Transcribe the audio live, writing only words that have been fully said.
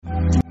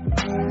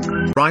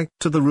Right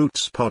to the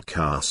Roots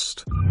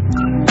podcast.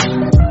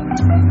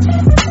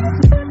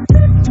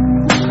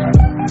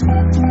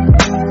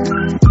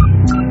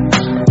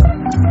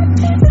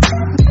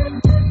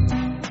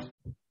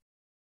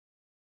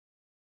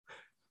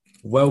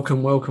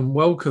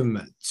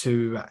 Welcome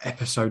to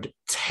episode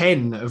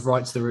 10 of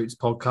Right to the Roots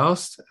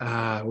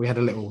podcast. We had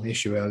a little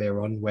issue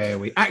earlier on where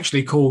we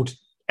actually called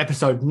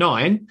episode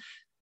 9.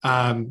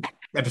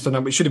 Episode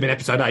 9, which should have been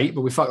episode 8,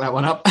 but we fucked that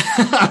one up.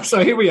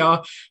 So here we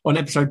are on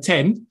episode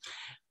 10.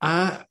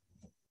 And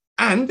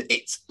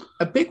it's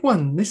a big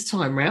one this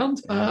time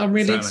round. I'm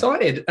really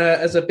excited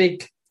as a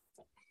big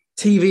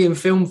TV and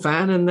film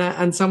fan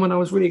and someone I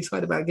was really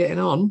excited about getting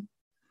on.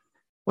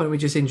 Why don't we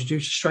just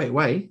introduce you straight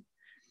away?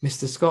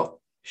 Mr. Scott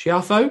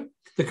Schiaffo,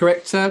 the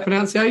correct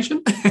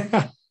pronunciation?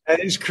 That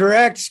is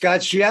correct,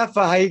 Scott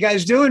Schiaffo. How you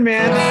guys doing,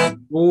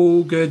 man?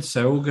 All good,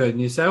 sir. All good.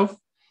 And yourself?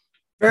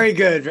 Very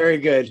good. Very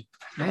good.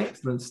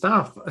 Excellent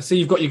stuff. I see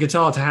you've got your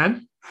guitar to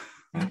hand.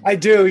 I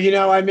do. You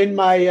know, I'm in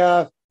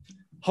my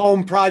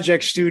home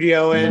project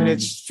studio, and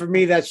it's for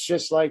me. That's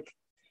just like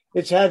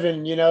it's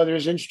heaven. You know,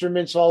 there's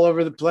instruments all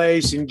over the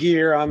place and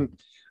gear. I'm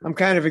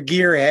kind of a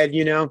gearhead.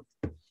 You know.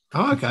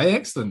 Oh, okay,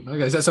 excellent.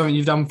 Okay, is that something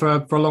you've done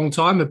for a long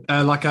time,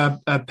 like a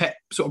pet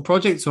sort of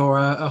project or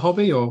a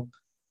hobby, or?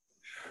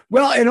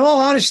 Well, in all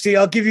honesty,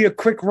 I'll give you a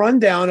quick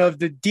rundown of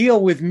the deal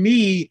with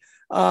me.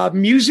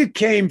 Music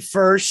came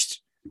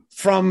first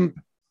from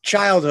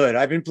childhood.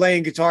 I've been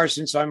playing guitar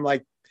since I'm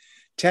like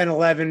 10,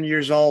 11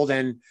 years old,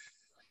 and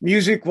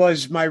music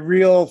was my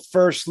real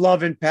first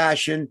love and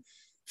passion.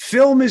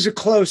 Film is a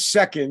close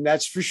second,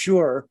 that's for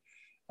sure.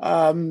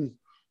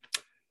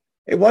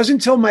 It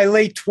wasn't until my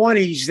late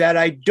 20s that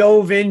I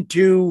dove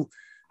into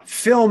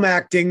film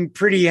acting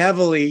pretty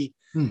heavily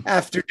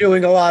after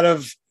doing a lot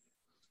of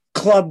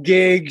club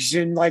gigs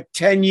and like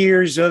 10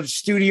 years of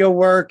studio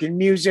work and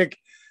music.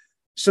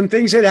 Some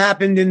things that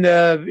happened in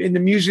the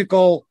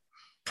musical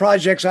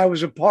projects I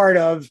was a part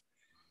of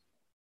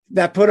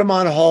that put them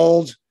on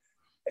hold.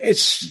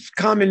 It's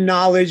common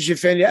knowledge,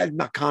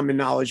 not common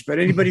knowledge, but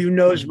anybody who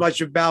knows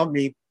much about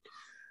me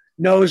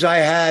knows I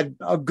had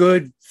a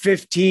good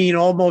 15,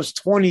 almost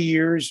 20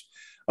 years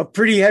of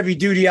pretty heavy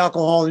duty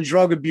alcohol and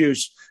drug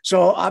abuse.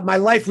 So my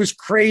life was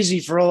crazy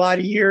for a lot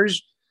of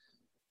years.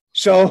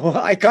 So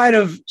I kind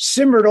of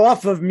simmered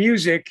off of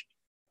music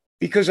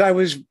because I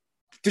was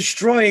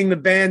destroying the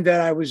band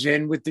that I was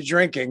in with the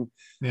drinking.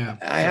 Yeah,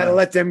 I had to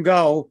let them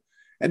go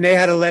and they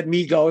had to let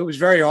me go. It was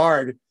very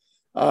hard.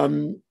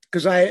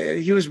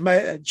 Because he was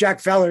my Jack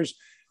Fellers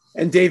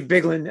and Dave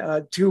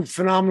Biglin, two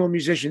phenomenal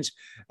musicians.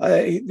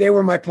 They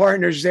were my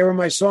partners. They were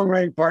my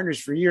songwriting partners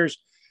for years,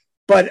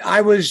 but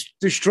I was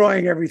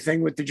destroying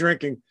everything with the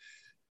drinking.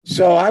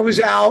 So I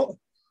was out,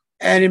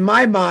 and in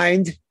my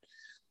mind,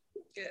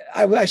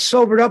 I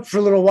sobered up for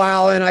a little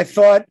while, and I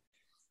thought,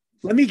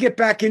 let me get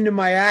back into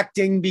my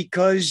acting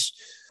because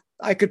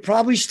I could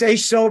probably stay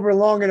sober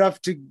long enough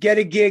to get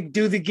a gig,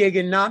 do the gig,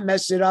 and not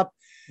mess it up.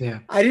 Yeah,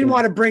 I didn't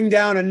want to bring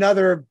down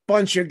another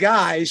bunch of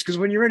guys because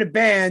when you're in a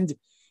band,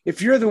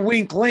 if you're the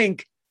wink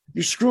link,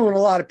 you're screwing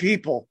a lot of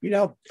people, you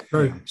know?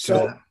 True.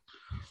 So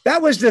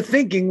that was the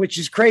thinking, which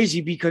is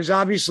crazy because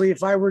obviously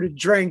if I were to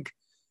drink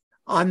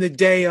on the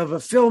day of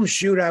a film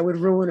shoot, I would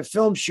ruin a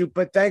film shoot.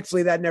 But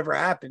thankfully that never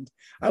happened.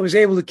 I was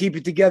able to keep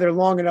it together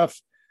long enough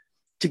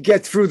to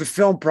get through the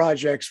film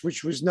projects,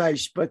 which was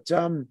nice. But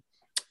so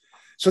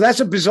that's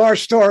a bizarre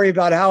story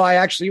about how I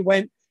actually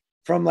went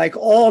from like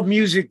all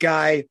music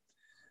guy.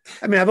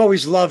 I mean, I've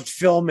always loved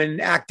film and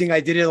acting.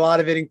 I did a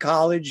lot of it in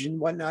college and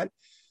whatnot.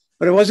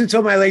 But it wasn't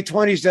until my late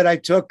 20s that I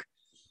took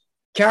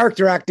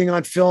character acting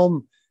on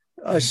film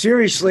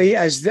seriously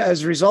as a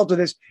result of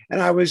this. And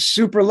I was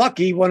super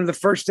lucky. One of the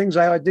first things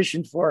I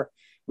auditioned for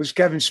was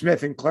Kevin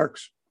Smith in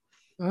Clerks.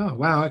 Oh,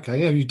 wow.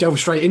 Okay. Yeah, you delved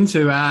straight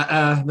into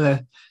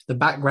the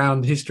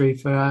background history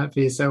for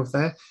yourself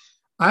there.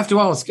 I have to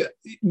ask,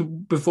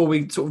 before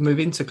we sort of move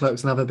into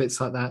Clerks and other bits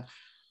like that,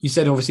 you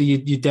said obviously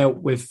you dealt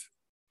with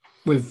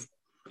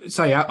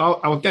say,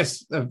 I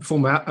guess a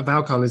form of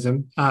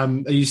alcoholism. Are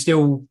you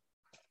still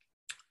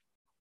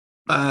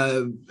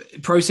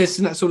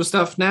processing that sort of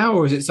stuff now,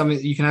 or is it something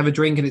that you can have a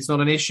drink and it's not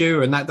an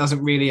issue and that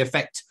doesn't really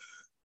affect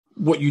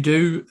what you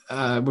do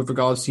with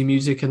regards to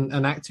music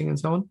and acting and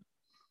so on?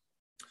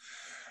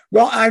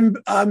 Well,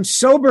 I'm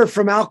sober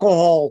from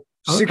alcohol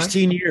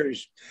 16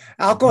 years.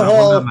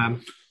 Alcohol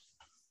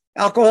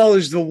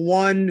is the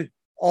one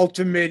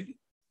ultimate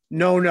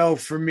no-no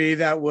for me.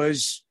 That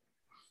was,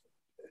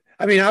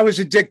 I mean, I was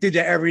addicted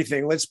to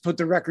everything. Let's put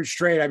the record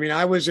straight. I mean,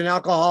 I was an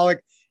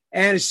alcoholic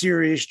and a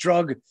serious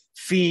drug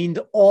fiend,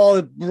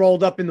 all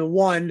rolled up into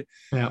one.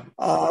 Yeah.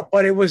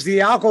 But it was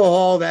the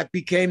alcohol that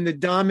became the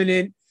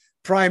dominant,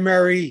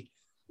 primary,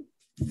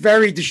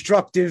 very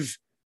destructive,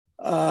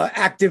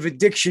 active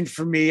addiction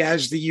for me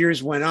as the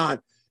years went on.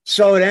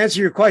 So to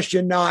answer your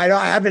question, no, I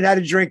haven't had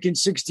a drink in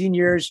 16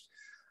 years.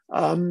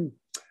 I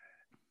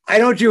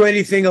don't do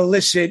anything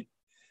illicit.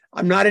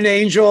 I'm not an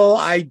angel.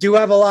 I do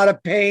have a lot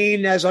of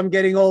pain as I'm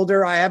getting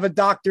older. I have a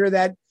doctor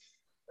that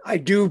I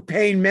do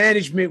pain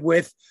management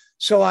with.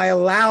 So I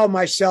allow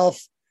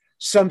myself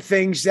some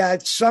things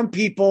that some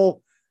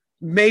people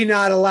may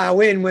not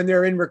allow in when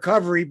they're in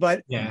recovery.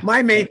 But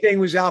my main thing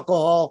was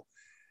alcohol,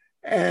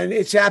 and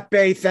it's at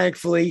bay,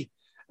 thankfully.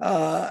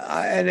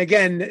 And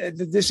again,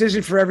 this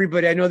isn't for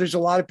everybody. I know there's a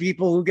lot of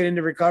people who get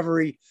into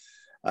recovery,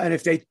 and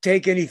if they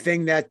take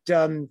anything that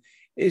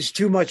is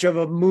too much of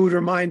a mood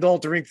or mind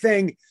altering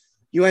thing,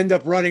 you end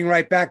up running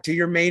right back to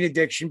your main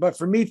addiction. But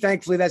for me,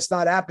 thankfully, that's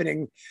not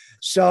happening.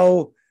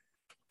 So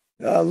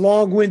a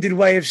long-winded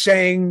way of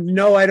saying,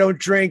 no, I don't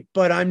drink,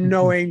 but I'm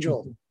no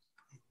angel.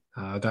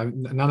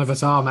 None of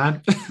us are,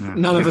 man.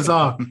 None of us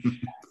are.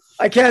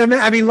 I can't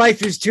imagine. I mean,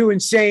 life is too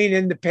insane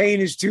and the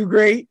pain is too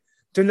great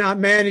to not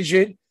manage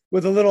it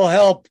with a little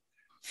help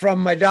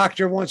from my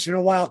doctor once in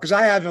a while. Cause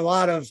I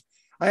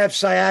have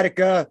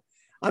sciatica.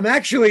 I'm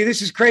actually,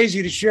 this is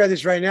crazy to share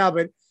this right now,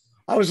 but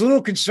I was a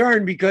little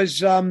concerned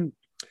because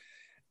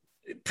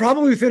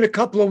probably within a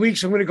couple of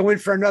weeks, I'm going to go in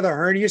for another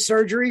hernia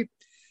surgery.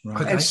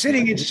 Right. And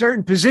sitting in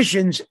certain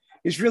positions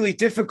is really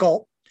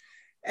difficult.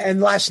 And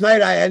last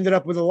night I ended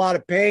up with a lot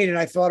of pain and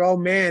I thought, oh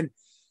man,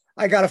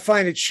 I got to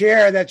find a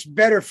chair that's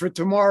better for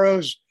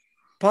tomorrow's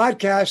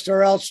podcast,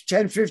 or else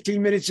 10,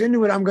 15 minutes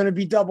into it, I'm going to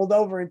be doubled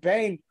over in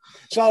pain.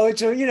 So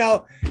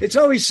it's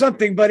always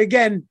something. But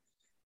again,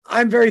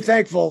 I'm very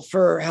thankful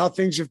for how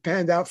things have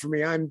panned out for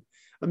me. I'm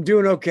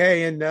doing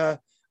okay. And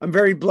I'm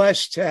very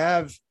blessed to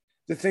have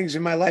the things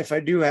in my life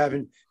I do have.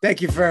 And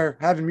thank you for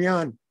having me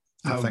on.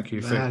 Oh, thank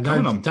you for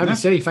coming on. Don't be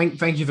silly.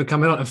 Thank you for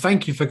coming on, and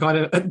thank you for kind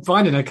of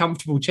finding a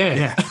comfortable chair.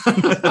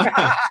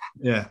 Yeah,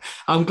 yeah.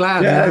 I'm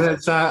glad. Yeah.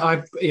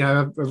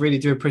 I really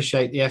do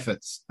appreciate the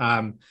efforts.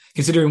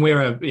 Considering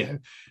we're an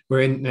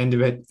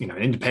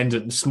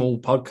independent, small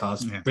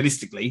podcast,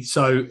 realistically.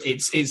 So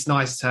it's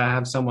nice to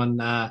have someone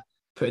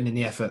putting in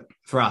the effort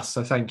for us.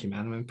 So thank you,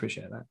 man. I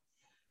appreciate that.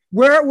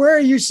 Where are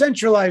you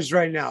centralized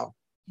right now?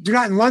 You're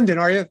not in London,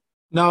 are you?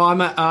 No,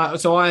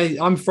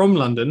 I'm from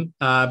London,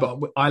 but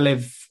I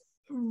live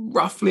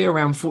roughly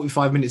around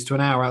 45 minutes to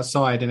an hour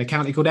outside in a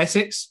county called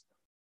Essex.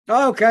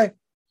 Oh, okay.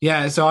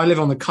 Yeah, so I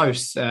live on the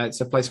coast. It's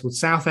a place called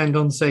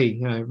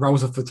Southend-on-Sea.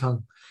 Rolls off the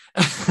tongue.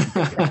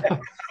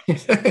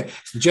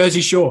 It's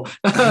Jersey Shore.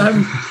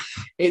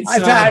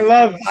 I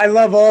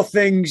love all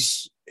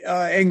things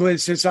England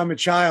since I'm a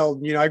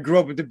child. I grew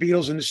up with the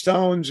Beatles and the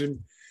Stones, and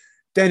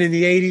then in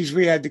the 80s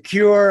we had The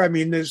Cure. I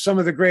mean, some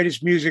of the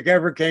greatest music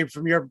ever came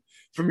from your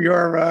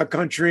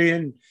country,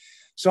 and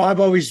so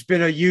I've always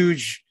been a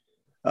huge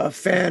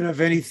fan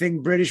of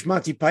anything British.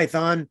 Monty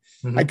Python.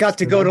 Mm-hmm. I got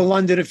to go to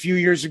London a few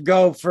years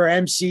ago for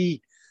MCM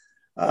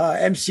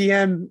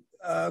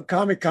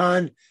Comic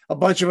Con. A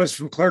bunch of us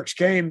from Clerks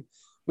came. It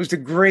was the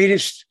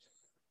greatest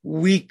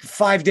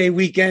 5-day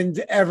weekend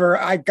ever.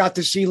 I got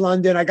to see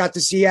London. I got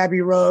to see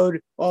Abbey Road,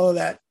 all of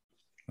that.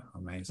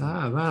 Amazing.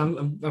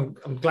 Man,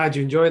 I'm glad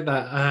you enjoyed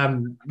that.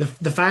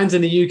 The fans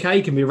in the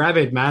UK can be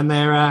rabid, man.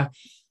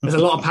 There's a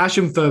lot of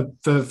passion for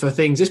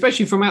things,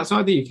 especially from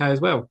outside the UK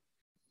as well.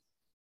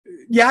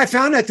 Yeah, I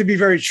found that to be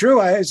very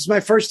true. It's my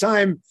first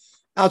time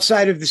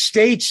outside of the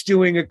States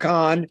doing a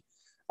con.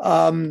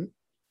 And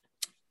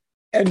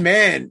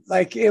man,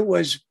 it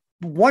was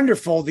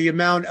wonderful, the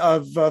amount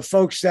of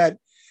folks that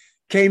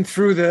came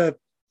through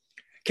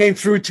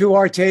to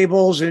our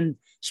tables and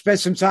spent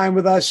some time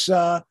with us,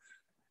 to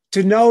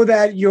know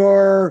that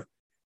you're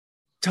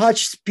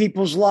touched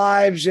people's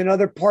lives in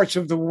other parts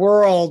of the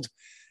world.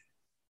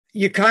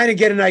 You kind of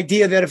get an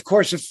idea that, of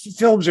course, if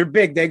films are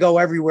big, they go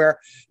everywhere.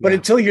 But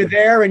until you're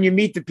there and you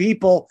meet the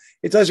people,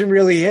 it doesn't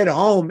really hit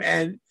home.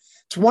 And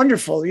it's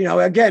wonderful.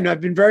 Again,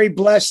 I've been very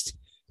blessed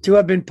to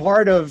have been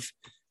part of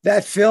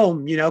that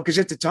film, because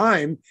at the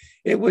time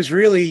it was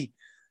really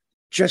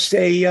just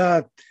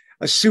a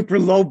super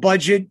low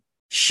budget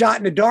shot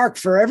in the dark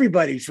for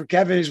everybody, for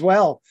Kevin as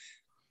well.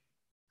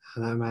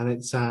 I know, man.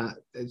 It's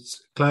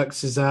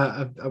Clerks is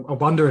a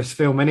wondrous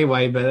film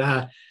anyway,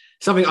 but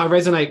something I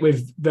resonate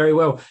with very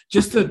well.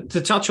 Just to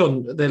touch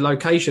on the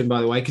location,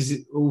 by the way, because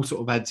it all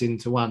sort of adds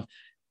into one.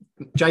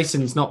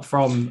 Jason's not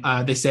from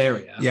this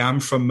area. Yeah, I'm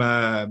from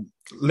a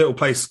little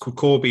place called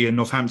Corby in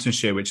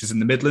Northamptonshire, which is in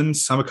the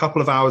Midlands. I'm a couple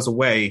of hours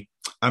away.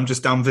 I'm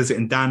just down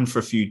visiting Dan for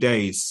a few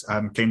days.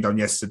 Came down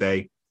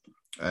yesterday,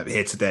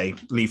 here today,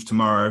 leave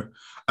tomorrow.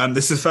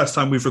 This is the first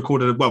time we've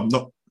recorded.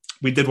 Well,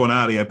 we did one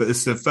earlier, but this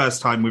is the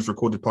first time we've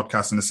recorded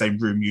podcasts in the same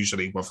room.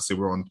 Usually, obviously,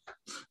 we're on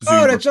Zoom.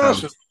 Oh, that's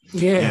awesome.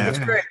 Yeah, that's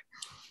great.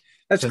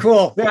 That's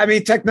cool. I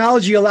mean,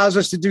 technology allows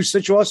us to do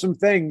such awesome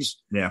things.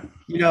 Yeah.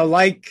 You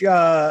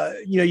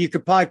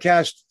could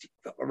podcast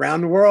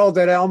around the world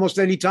at almost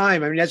any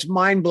time. I mean, that's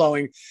mind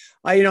blowing.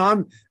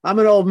 I'm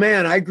an old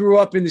man. I grew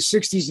up in the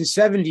 60s and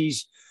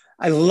 70s.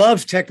 I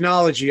love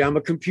technology. I'm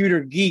a computer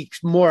geek,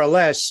 more or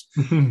less.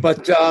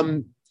 But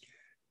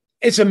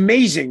it's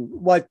amazing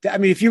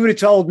if you would have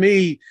told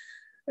me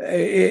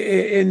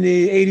in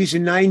the 80s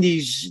and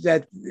 90s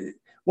that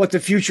what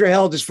the future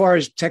held as far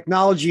as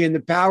technology and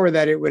the power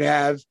that it would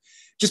have.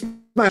 Just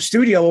my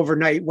studio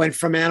overnight went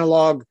from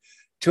analog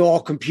to all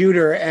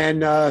computer,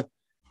 and the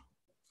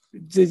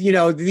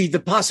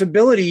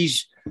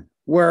possibilities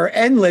were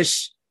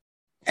endless.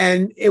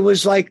 And it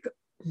was like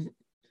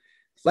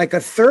a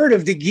third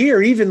of the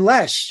gear, even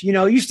less. You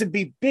know, it used to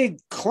be big,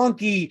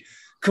 clunky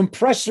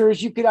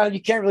compressors. You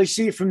can't really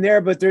see it from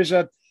there, but there's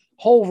a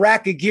whole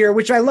rack of gear,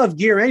 which I love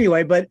gear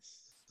anyway, but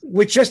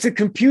with just a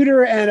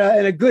computer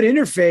and a good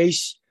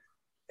interface,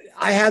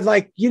 I had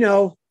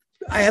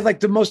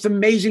the most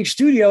amazing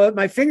studio at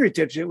my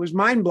fingertips. It was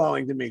mind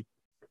blowing to me.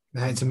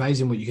 It's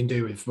amazing what you can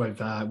do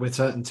with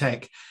certain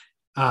tech.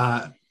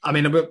 I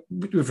mean,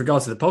 with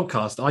regards to the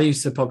podcast, I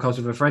used to podcast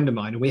with a friend of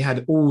mine, and we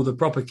had all the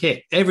proper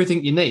kit,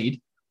 everything you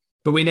need,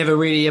 but we never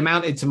really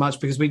amounted to much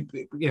because we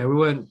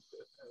weren't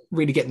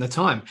really getting the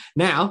time.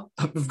 Now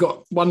we've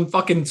got one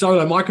fucking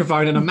solo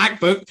microphone and a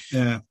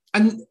MacBook,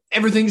 and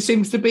everything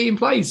seems to be in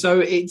place.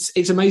 So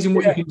it's amazing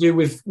what you can do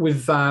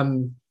with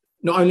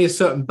not only a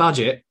certain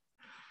budget,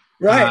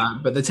 right,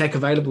 but the tech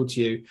available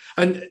to you.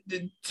 And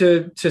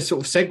to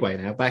sort of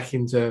segue now back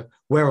into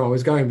where I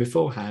was going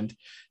beforehand.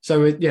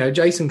 So,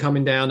 Jason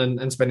coming down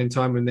and spending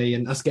time with me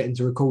and us getting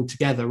to record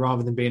together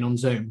rather than being on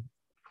Zoom,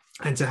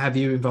 and to have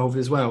you involved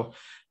as well.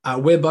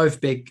 We're both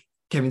big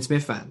Kevin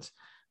Smith fans.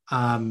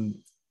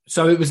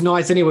 So it was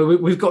nice anyway.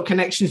 We've got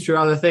connections through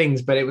other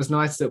things, but it was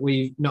nice that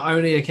we not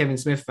only are Kevin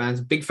Smith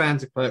fans, big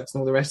fans of Clerks and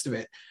all the rest of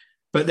it,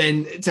 but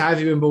then to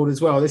have you on board as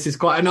well. This is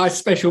quite a nice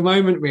special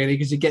moment, really,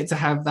 because you get to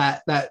have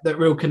that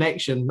real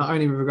connection, not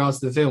only with regards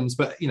to the films,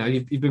 but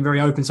you've been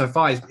very open so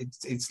far.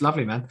 It's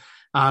lovely, man.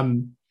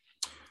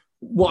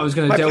 What I was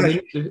going to delve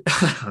into,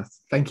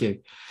 thank you.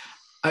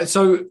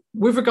 So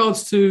with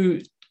regards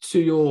to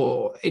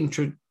your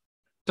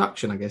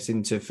introduction, I guess,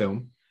 into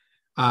film,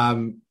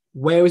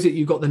 where was it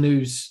you got the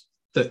news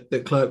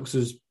that Clerks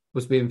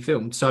was being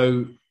filmed?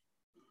 So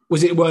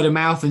was it word of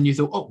mouth and you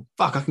thought, oh,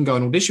 fuck, I can go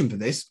and audition for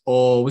this?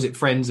 Or was it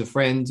friends of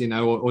friends,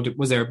 or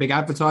was there a big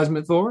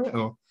advertisement for it?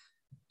 Or?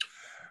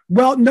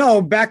 Well,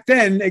 no, back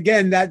then,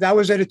 again, that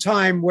was at a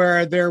time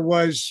where there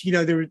was,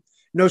 there were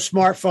no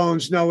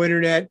smartphones, no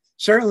internet.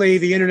 Certainly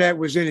the internet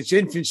was in its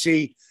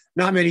infancy.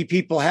 Not many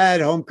people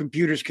had home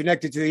computers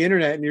connected to the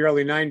internet in the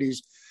early 90s.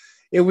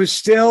 It was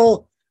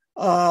still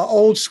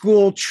old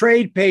school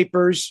trade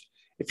papers.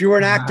 If you were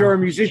an actor or a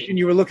musician,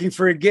 you were looking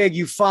for a gig,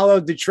 you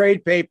followed the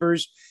trade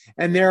papers,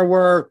 and there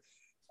were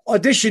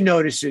audition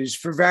notices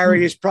for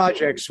various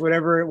projects,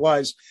 whatever it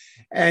was.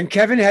 And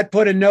Kevin had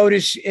put a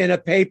notice in a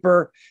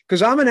paper,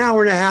 because I'm an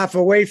hour and a half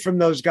away from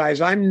those guys.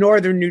 I'm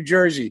northern New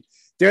Jersey.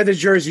 They're the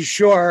Jersey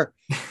Shore.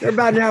 They're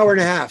about an hour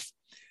and a half.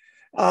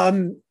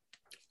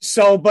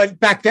 But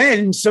back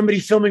then, somebody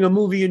filming a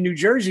movie in New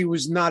Jersey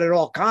was not at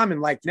all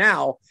common like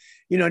now.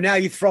 Now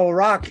you throw a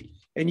rock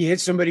and you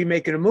hit somebody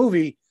making a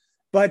movie.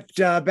 But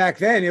back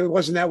then, it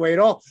wasn't that way at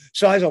all.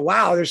 So I was like,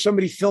 wow, there's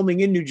somebody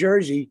filming in New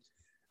Jersey.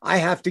 I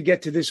have to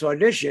get to this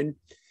audition.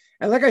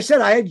 And like I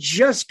said, I had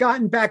just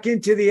gotten back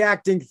into the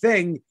acting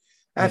thing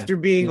after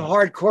being a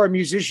hardcore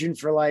musician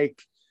for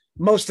like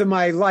most of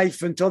my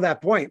life until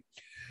that point.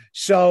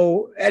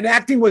 So, and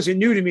acting wasn't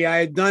new to me. I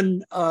had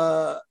done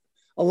a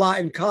lot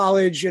in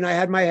college, and I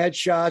had my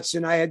headshots,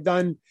 and I had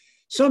done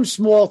some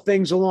small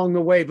things along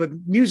the way, but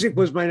music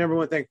was my number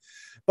one thing.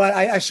 But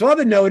I saw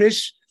the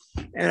notice,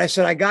 and I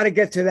said, I got to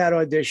get to that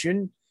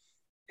audition.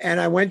 And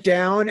I went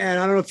down, and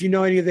I don't know if you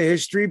know any of the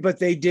history, but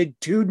they did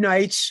 2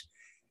 nights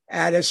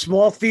at a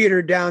small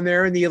theater down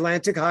there in the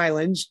Atlantic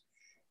Highlands.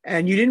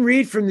 And you didn't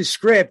read from the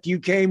script. You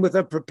came with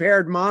a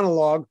prepared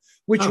monologue,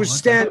 which was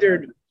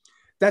standard.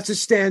 That's a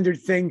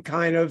standard thing,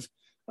 kind of,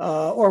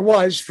 or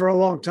was for a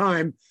long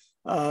time.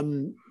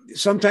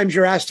 Sometimes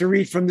you're asked to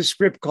read from the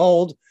script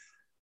cold.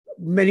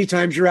 Many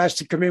times you're asked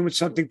to come in with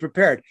something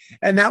prepared.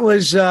 And that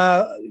was,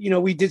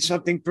 we did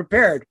something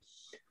prepared.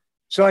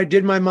 So I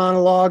did my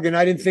monologue, and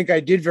I didn't think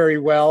I did very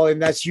well.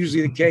 And that's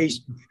usually the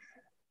case.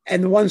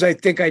 And the ones I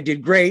think I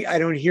did great, I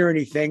don't hear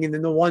anything. And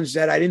then the ones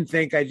that I didn't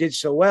think I did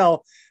so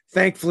well,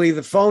 thankfully,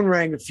 the phone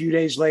rang a few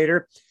days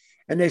later,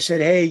 and they said,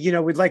 hey,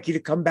 we'd like you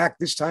to come back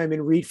this time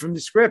and read from the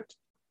script.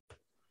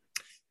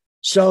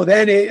 So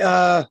then it,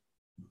 got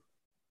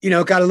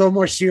a little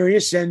more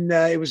serious, and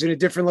it was in a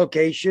different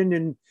location.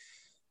 And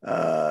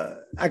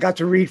I got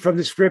to read from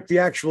the script the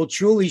actual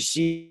Chuli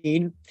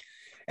scene,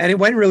 and it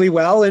went really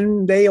well.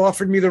 And they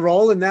offered me the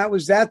role, and that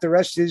was that. The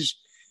rest is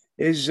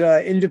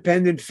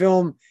independent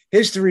film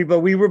history. But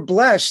we were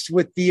blessed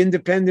with the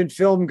independent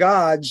film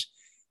gods,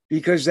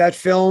 because that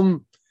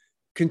film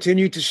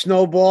continued to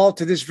snowball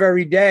to this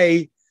very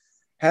day,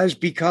 has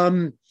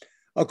become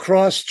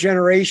across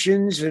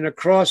generations and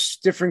across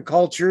different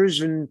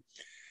cultures, and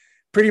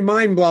pretty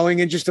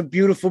mind-blowing, and just a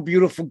beautiful,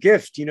 beautiful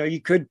gift.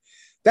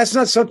 That's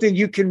not something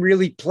you can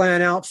really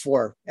plan out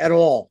for at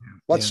all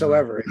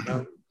whatsoever.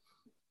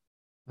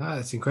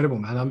 That's incredible,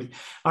 man.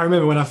 I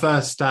remember when I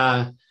first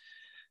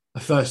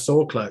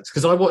saw Clerks,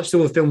 because I watched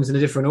all the films in a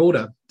different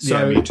order.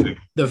 So me too.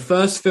 The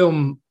first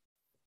film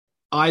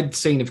I'd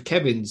seen of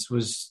Kevin's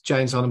was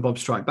Jay and Silent Bob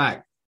Strike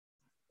Back.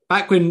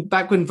 Back when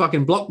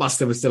fucking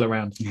Blockbuster was still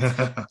around.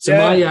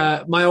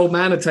 So my old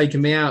man had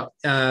taken me out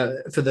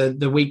for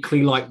the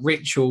weekly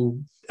ritual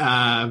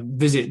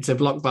visit to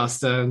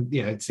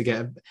Blockbuster, to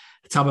get a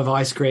tub of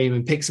ice cream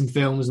and pick some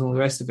films and all the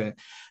rest of it.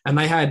 And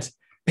they had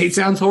it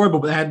sounds horrible,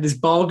 but they had this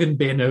bargain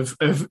bin of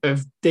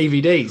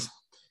DVDs.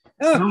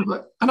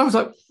 Oh. And I was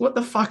like, what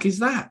the fuck is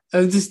that?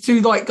 And there's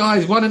two like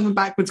guys, one in the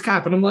backwards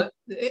cap, and I'm like,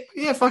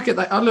 yeah, fuck it.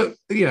 I look,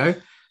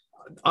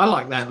 I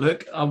like that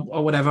look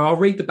or whatever. I'll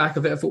read the back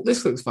of it. I thought,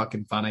 this looks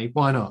fucking funny.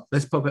 Why not?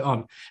 Let's pop it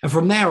on. And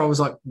from there, I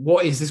was like,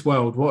 what is this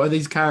world? What are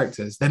these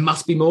characters? There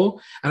must be more.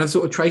 And I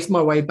sort of traced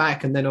my way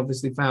back and then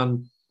obviously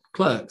found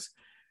Clerks.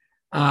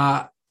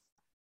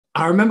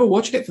 I remember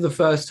watching it for the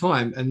first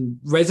time and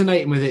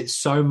resonating with it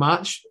so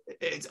much.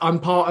 I'm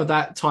part of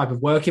that type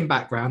of working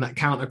background, that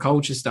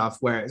counterculture stuff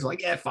where it's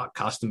like, yeah, fuck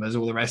customers,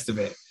 all the rest of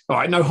it. All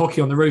right, no hockey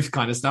on the roof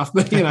kind of stuff.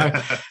 But,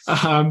 I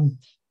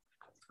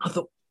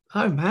thought,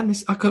 oh, man,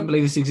 I couldn't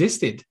believe this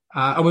existed.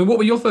 I mean, what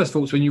were your first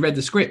thoughts when you read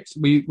the script?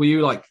 Were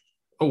you like,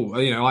 oh,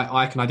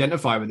 I can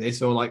identify with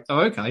this, or like,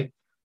 oh, okay,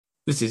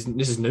 this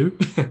is new?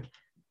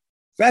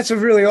 That's a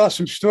really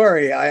awesome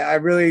story. I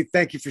really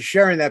thank you for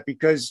sharing that,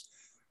 because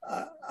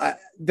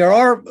there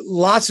are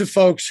lots of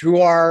folks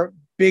who are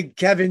big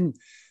Kevin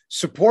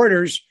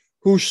supporters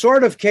who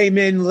sort of came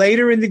in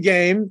later in the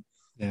game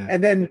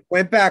and then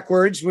went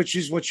backwards, which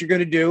is what you're going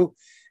to do.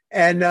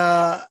 And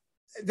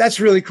that's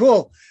really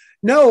cool.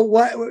 No,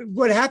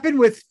 what happened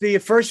with the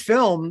first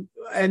film,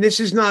 and this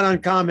is not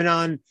uncommon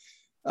on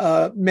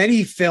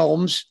many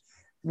films,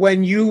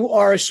 when you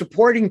are a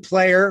supporting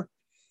player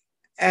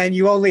and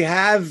you only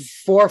have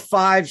 4,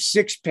 5,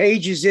 6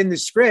 pages in the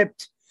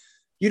script,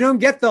 you don't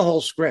get the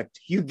whole script.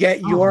 You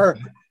get your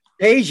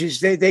pages.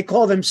 They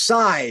call them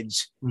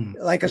sides,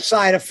 like a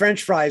side of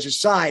French fries, a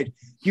side.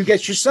 You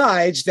get your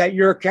sides that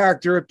your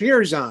character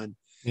appears on.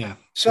 Yeah.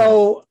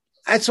 So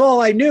that's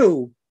all I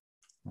knew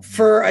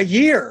for a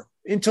year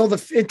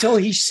until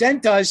he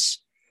sent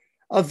us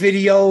a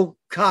video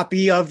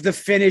copy of the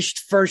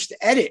finished first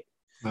edit.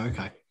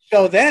 Okay.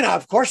 So then,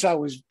 of course, I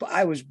was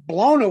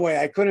blown away.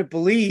 I couldn't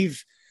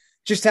believe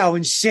just how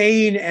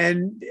insane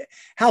and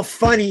how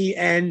funny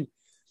and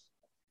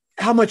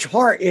how much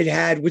heart it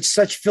had with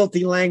such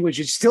filthy language.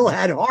 It still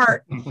had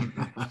heart.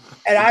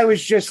 And I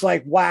was just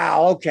like,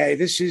 wow, okay,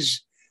 this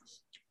is,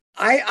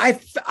 I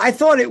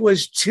thought it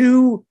was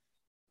too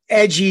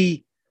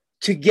edgy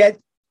to get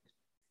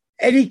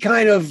any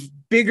kind of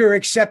bigger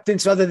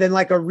acceptance other than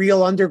like a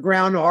real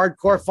underground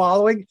hardcore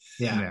following.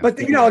 Yeah. But,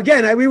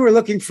 again, we were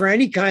looking for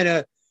any kind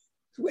of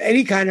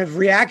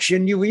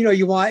reaction. You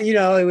want,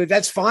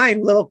 that's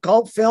fine. Little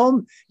cult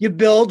film, you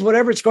build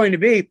whatever it's going to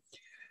be.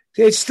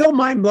 It's still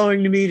mind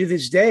blowing to me to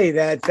this day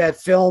that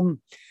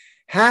film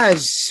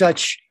has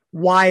such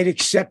wide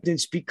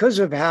acceptance because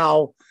of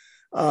how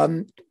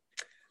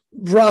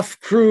rough,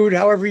 crude,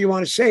 however you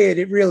want to say it,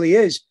 it really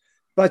is.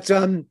 But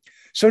so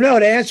no,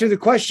 to answer the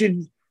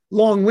question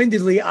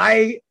long-windedly,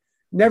 I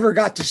never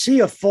got to see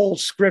a full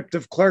script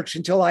of Clerks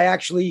until I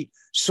actually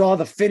saw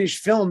the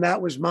finished film.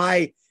 That was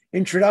my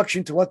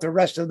introduction to what the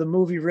rest of the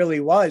movie really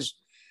was.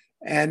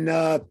 And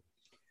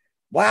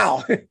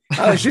wow,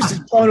 I was just as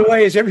blown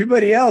away as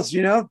everybody else,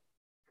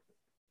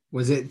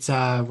 Was it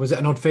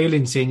an odd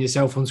feeling seeing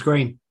yourself on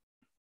screen?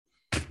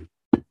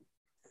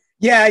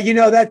 Yeah,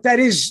 that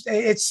is,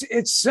 it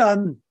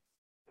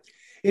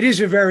is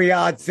a very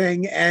odd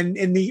thing. And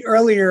in the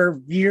earlier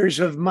years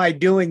of my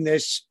doing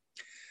this,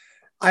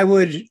 I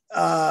would,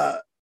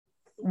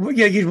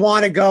 you'd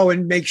want to go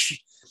and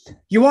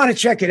you want to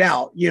check it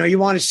out. You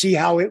want to see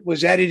how it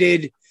was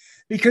edited,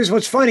 because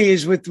what's funny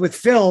is with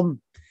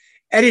film,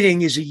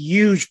 editing is a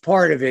huge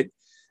part of it.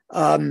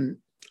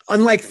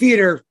 Unlike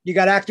theater, you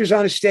got actors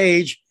on a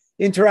stage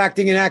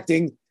interacting and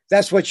acting.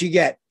 That's what you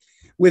get.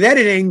 With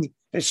editing,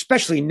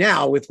 especially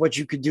now with what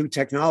you could do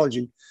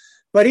technology.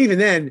 But even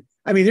then,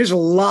 there's a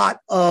lot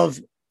of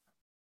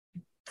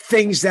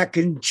things that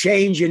can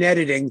change in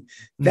editing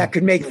that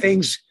could make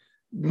things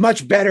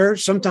much better,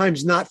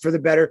 sometimes not for the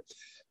better.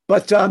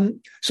 But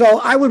so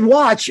I would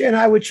watch and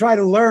I would try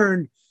to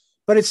learn,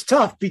 but it's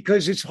tough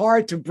because it's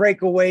hard to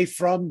break away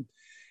from.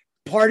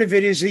 Part of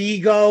it is the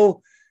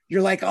ego.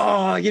 You're like,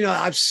 oh,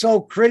 I'm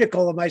so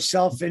critical of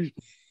myself. And,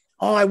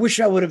 oh, I wish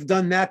I would have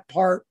done that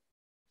part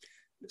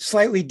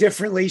slightly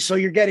differently. So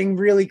you're getting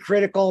really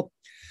critical.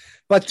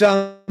 But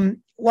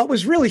what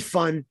was really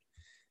fun,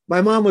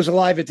 my mom was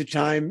alive at the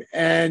time,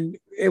 and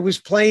it was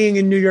playing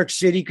in New York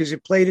City because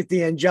it played at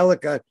the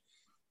Angelica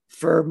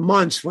for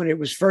months when it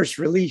was first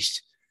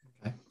released.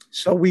 Okay.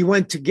 So we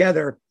went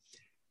together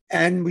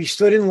and we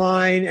stood in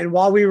line. And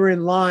while we were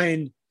in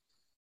line,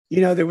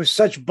 there was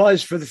such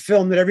buzz for the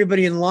film that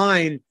everybody in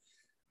line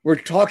were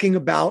talking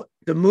about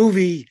the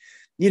movie,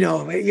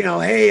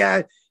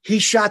 hey, he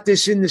shot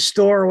this in the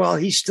store while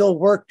he still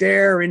worked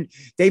there and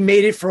they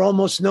made it for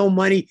almost no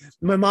money.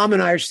 My mom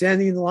and I are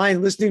standing in the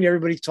line listening to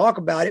everybody talk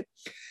about it.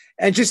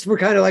 And just we're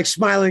kind of like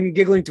smiling and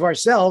giggling to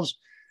ourselves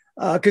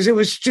because it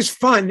was just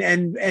fun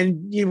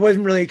and you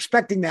wasn't really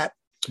expecting that.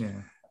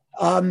 Yeah.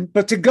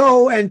 But to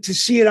go and to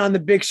see it on the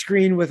big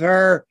screen with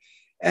her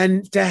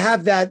and to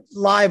have that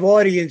live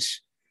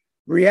audience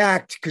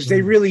react, because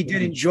they really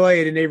did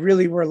enjoy it and they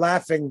really were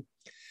laughing.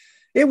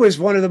 It was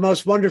one of the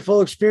most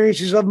wonderful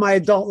experiences of my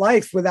adult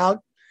life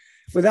without,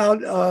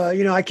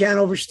 I can't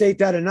overstate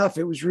that enough.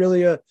 It was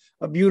really a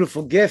a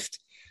beautiful gift.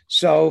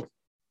 So,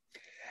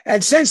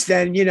 and since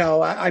then,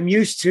 I'm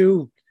used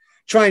to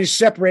trying to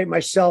separate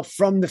myself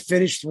from the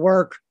finished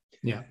work.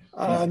 Yeah.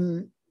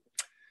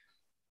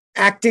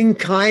 Acting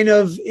kind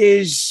of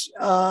is,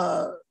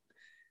 I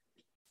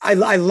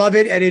love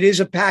it, and it is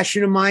a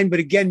passion of mine. But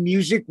again,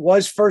 music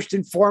was first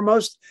and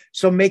foremost.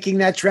 So making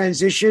that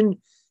transition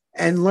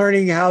and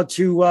learning how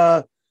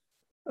to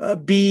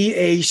be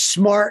a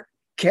smart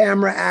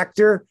camera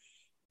actor,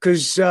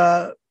 because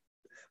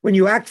when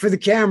you act for the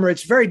camera,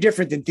 it's very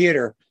different than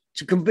theater.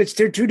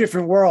 They're two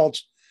different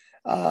worlds.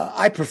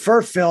 I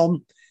prefer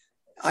film.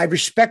 I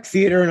respect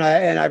theater, and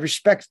I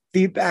respect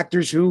the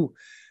actors who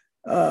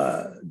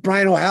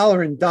Brian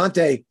O'Halloran,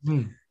 Dante.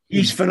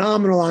 He's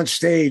phenomenal on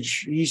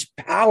stage. He's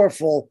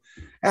powerful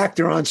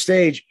actor on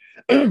stage.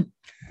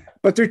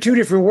 But they're two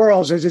different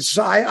worlds.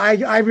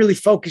 I really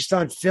focused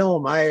on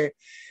film.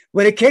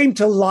 When it came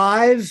to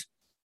live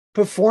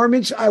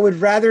performance, I would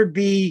rather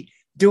be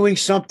doing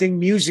something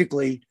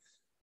musically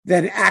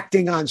than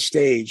acting on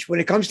stage. When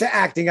it comes to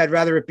acting, I'd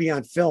rather it be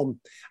on film.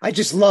 I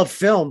just love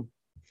film.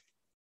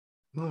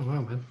 Oh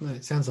wow, man! No,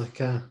 it sounds like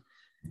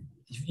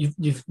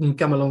you've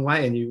come a long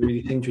way, and you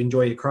really seem to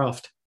enjoy your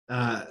craft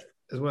as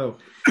well.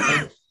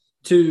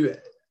 To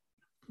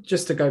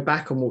go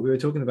back on what we were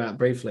talking about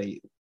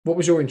briefly, what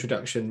was your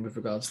introduction with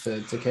regards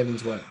to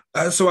Kevin's work?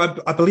 So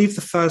I believe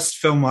the first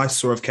film I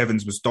saw of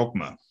Kevin's was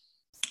Dogma.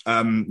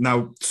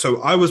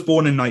 So I was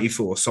born in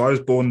 94. So I was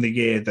born the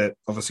year that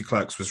obviously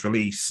Clerks was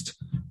released.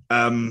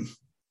 Nothing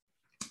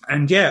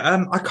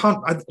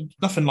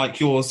like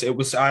yours. It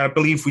was, I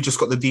believe we just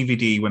got the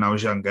DVD when I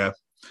was younger.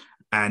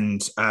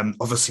 And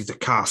obviously the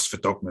cast for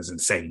Dogma is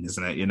insane,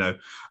 isn't it?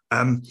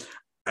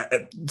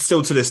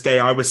 Still to this day,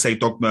 I would say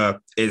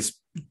Dogma is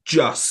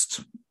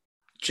just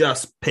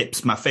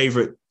pips my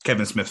favorite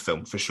Kevin Smith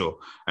film for sure.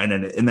 And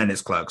then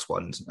it's Clerks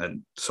one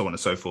and so on and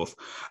so forth.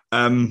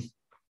 I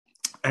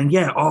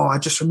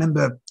just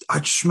remember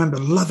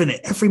loving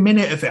it, every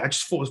minute of it. I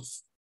just thought it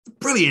was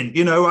brilliant.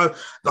 I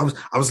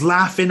was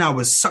laughing. I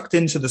was sucked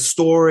into the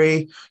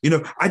story.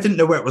 I didn't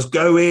know where it was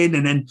going.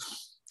 And then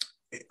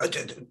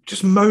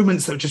just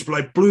moments that just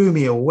like blew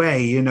me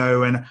away, and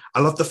I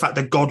love the fact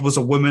that God was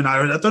a woman.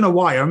 I don't know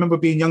why. I remember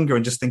being younger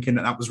and just thinking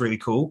that was really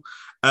cool.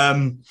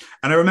 And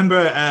I remember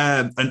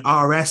an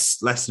RS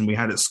lesson we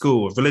had at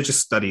school, a religious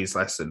studies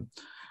lesson.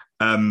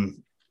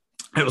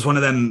 It was one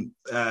of them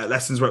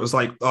lessons where it was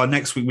like, oh,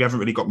 next week we haven't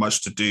really got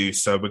much to do,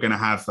 so we're going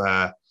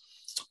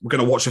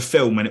to watch a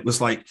film. And it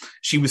was like,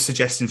 she was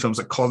suggesting films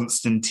like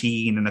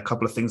Constantine and a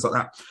couple of things like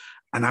that.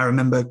 And I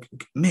remember,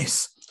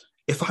 Miss,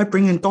 if I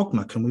bring in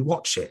Dogma, can we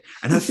watch it?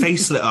 And her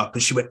face lit up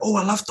and she went, oh,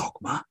 I love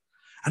Dogma.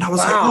 And I was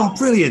like, oh,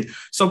 brilliant.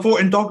 So I brought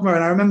in Dogma.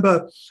 And I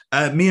remember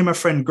me and my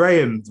friend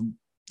Graham,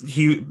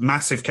 he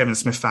massive Kevin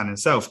Smith fan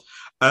himself.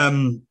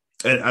 I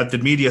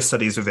did media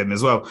studies with him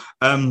as well.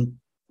 I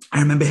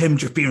remember him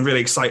just being really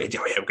excited.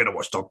 Oh, yeah, we're going to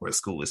watch Dogma at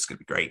school. It's going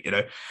to be great,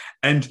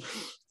 And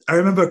I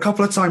remember a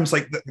couple of times,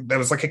 like, there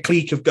was like a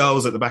clique of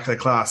girls at the back of the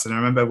class. And I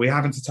remember we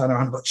having to turn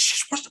around and go,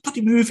 shh, watch the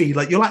bloody movie.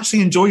 Like, you'll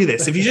actually enjoy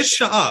this. If you just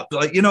shut up,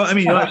 like, you know what I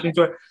mean? You'll actually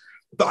enjoy it.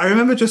 But I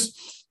remember just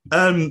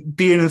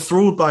being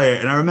enthralled by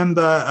it. And I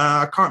remember,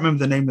 I can't remember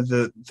the name of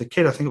the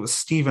kid. I think it was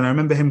Stephen. I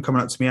remember him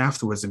coming up to me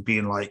afterwards and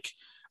being like,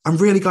 I'm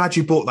really glad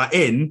you brought that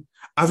in.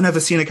 I've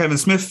never seen a Kevin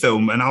Smith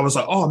film. And I was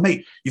like, oh,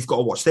 mate, you've got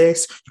to watch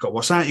this. You've got to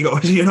watch that. You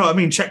got to, you know what I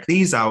mean? Check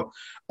these out.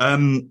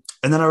 And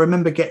then I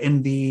remember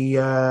getting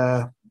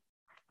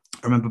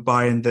I remember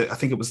buying I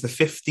think it was the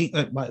 15th,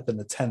 it might have been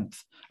the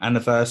 10th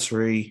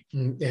anniversary,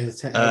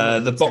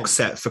 the box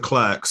set for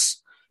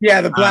Clerks.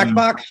 Yeah, the black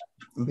box.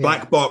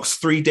 Black box,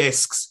 3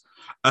 discs.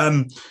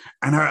 And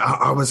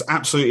I was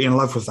absolutely in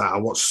love with that. I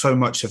watched so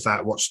much of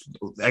that, watched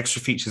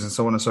extra features and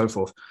so on and so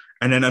forth.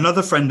 And then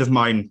another friend of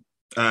mine,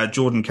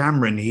 Jordan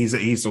Cameron,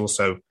 he's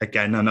also,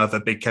 again,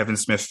 another big Kevin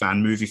Smith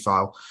fan, movie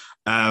file.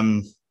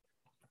 And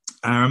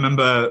I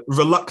remember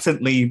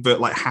reluctantly, but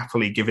like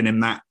happily giving him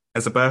that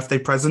as a birthday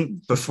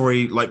present before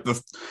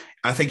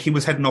I think he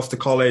was heading off to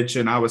college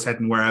and I was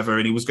heading wherever,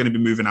 and he was going to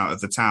be moving out of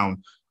the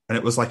town. And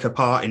it was like a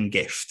parting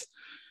gift.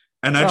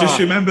 And I just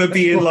remember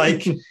being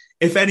like,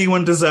 if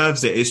anyone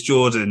deserves it, it's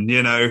Jordan,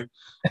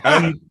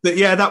 But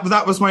yeah,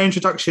 that was my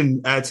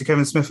introduction to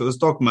Kevin Smith. It was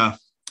Dogma.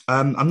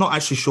 I'm not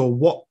actually sure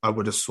what I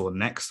would have saw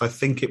next. I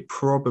think it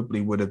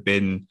probably would have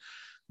been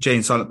Jay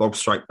and Silent Bob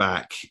Strike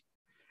Back,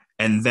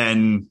 and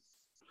then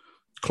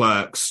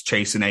Clerks,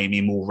 Chasing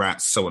Amy,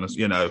 Mallrats, so on,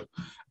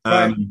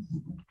 Right.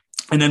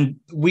 And then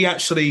we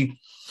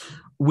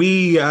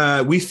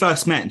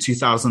first met in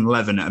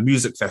 2011 at a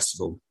music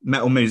festival,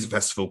 metal music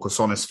festival called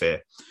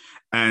Sonosphere.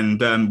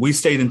 And we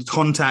stayed in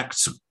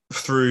contact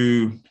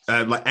through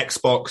like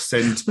Xbox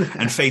and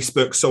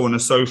Facebook, so on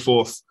and so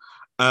forth,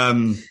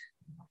 for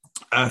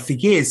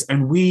years.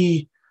 And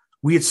we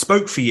had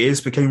spoke for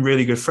years, became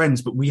really good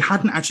friends, but we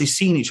hadn't actually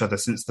seen each other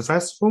since the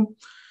festival.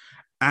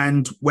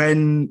 And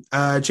when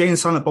Jay and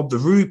Silent Bob, the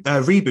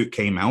reboot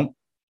came out,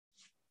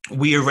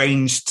 we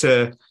arranged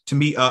to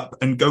meet up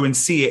and go and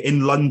see it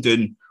in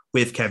London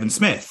with Kevin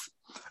Smith.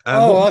 What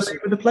was awesome. the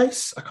name of the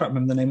place? I can't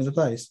remember the name of the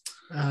place.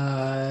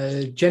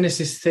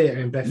 Genesis Theatre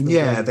in Bethnal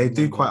Yeah, Green, they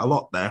do quite a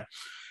lot there.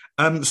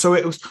 So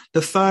it was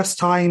the first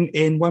time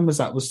in, when was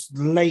that? It was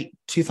late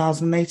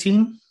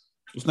 2018.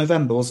 It was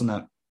November, wasn't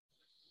it?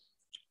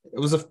 It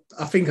was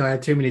I think I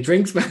had too many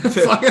drinks, man. I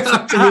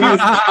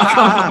can't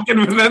fucking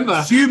remember.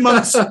 a few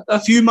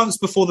months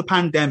before the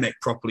pandemic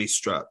properly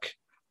struck.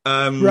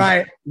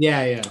 Right.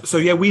 Yeah. So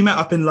yeah, we met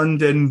up in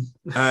London.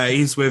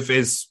 He's with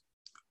his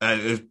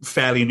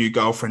fairly new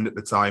girlfriend at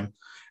the time,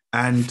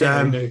 and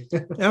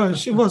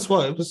she was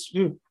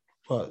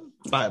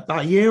about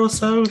a year or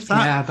so. If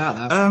that. Yeah, about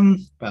that.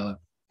 About that.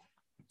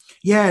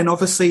 Yeah, and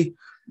obviously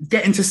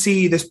getting to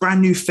see this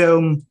brand new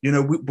film, you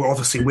know, we're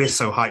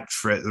so hyped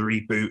for it, the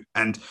reboot,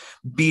 and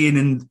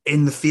being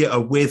in the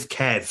theater with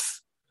Kev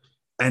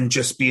and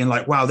just being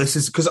like, wow, this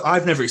is, because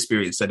I've never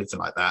experienced anything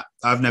like that.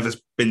 I've never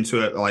been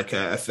to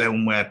a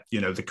film where,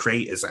 you know, the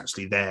creator's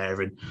actually there,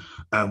 and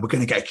we're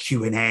going to get a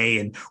Q&A,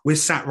 and we're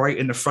sat right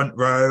in the front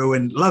row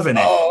and loving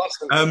it. Oh,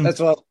 awesome.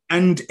 That's awesome.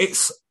 And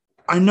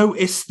I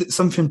noticed that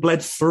something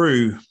bled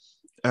through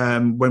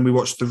when we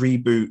watched the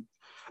reboot.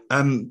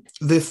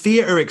 The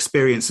theater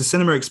experience, the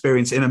cinema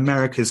experience in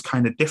America is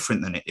kind of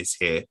different than it is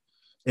here,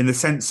 in the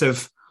sense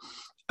of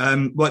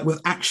like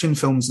with action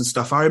films and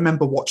stuff. I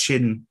remember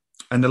watching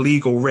an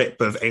illegal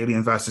rip of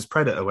Alien versus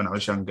Predator when I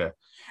was younger,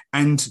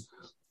 and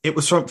it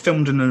was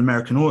filmed in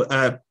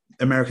an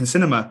American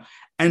cinema,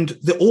 and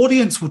the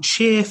audience will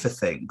cheer for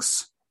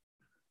things.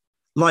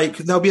 Like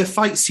there'll be a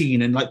fight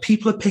scene and like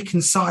people are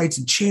picking sides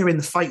and cheering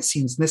the fight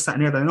scenes and this, that,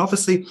 and the other. And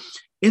obviously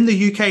in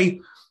the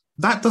UK,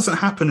 that doesn't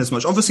happen as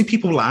much. Obviously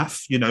people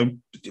laugh, you know,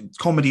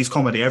 comedy is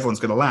comedy. Everyone's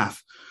going to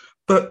laugh.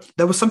 But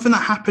there was something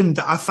that happened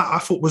that I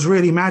thought was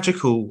really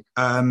magical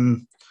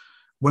when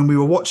we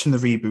were watching the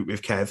reboot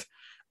with Kev,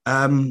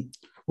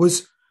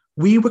 was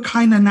we were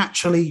kind of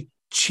naturally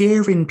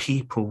cheering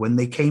people when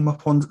they came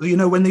up on, you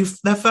know, when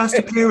their first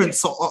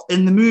appearance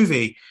in the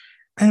movie.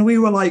 And we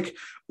were like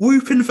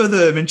whooping for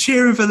them and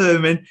cheering for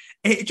them. And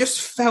it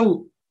just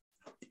felt,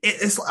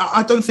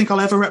 I don't think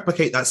I'll ever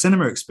replicate that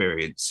cinema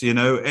experience. You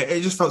know, it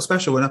just felt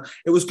special. And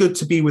it was good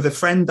to be with a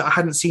friend that I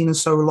hadn't seen in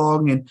so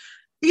long. And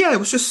yeah,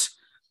 it's just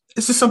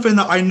something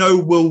that I know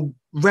will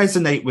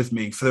resonate with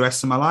me for the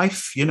rest of my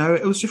life. You know,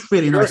 it was just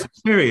really nice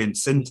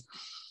experience. And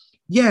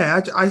yeah,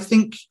 I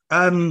think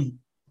a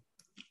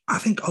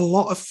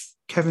lot of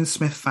Kevin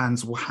Smith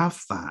fans will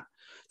have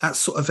that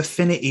sort of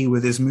affinity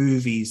with his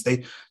movies.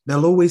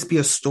 There'll always be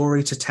a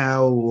story to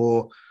tell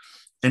or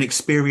an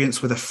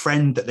experience with a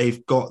friend that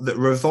they've got that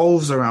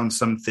revolves around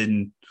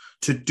something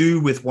to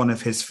do with one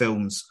of his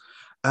films.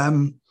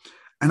 And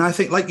I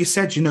think, like you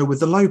said, you know, with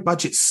the low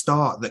budget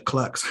start that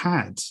Clerks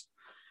had,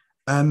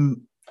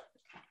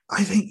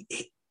 I think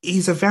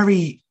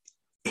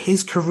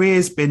his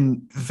career's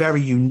been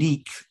very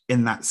unique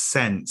in that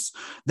sense.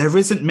 There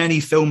isn't many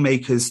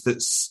filmmakers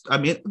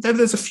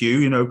there's a few,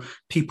 you know,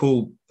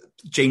 people,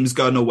 James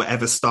Gunn or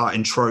whatever, start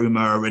in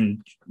Troma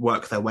and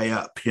work their way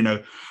up, you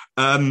know.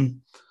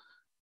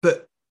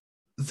 But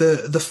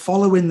the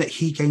following that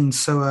he gained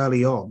so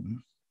early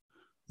on,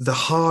 the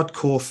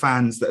hardcore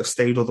fans that have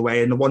stayed all the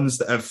way and the ones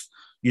that have,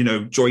 you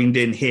know, joined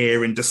in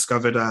here and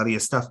discovered earlier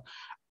stuff,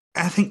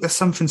 I think there's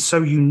something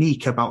so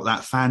unique about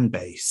that fan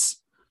base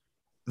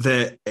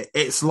that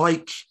it's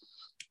like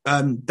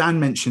Dan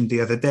mentioned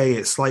the other day,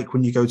 it's like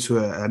when you go to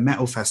a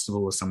metal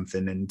festival or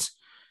something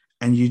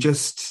and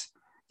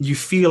you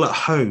feel at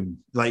home,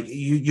 like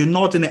you're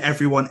nodding at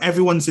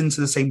everyone's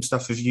into the same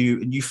stuff as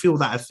you, and you feel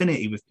that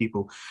affinity with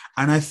people.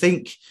 And I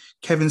think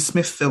Kevin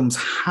Smith films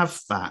have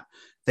that.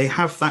 They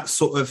have that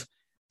sort of,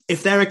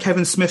 if they're a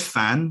Kevin Smith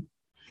fan,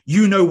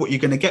 you know what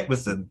you're going to get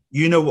with them.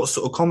 You know what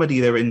sort of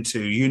comedy they're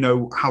into. You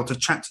know how to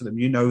chat to them.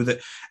 You know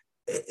that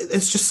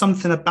it's just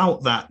something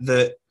about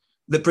that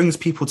brings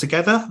people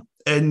together.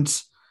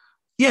 And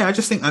yeah, I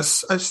just think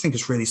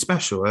it's really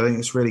special. I think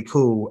it's really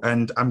cool.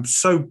 And I'm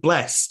so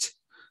blessed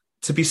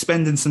to be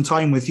spending some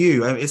time with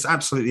you. It's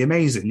absolutely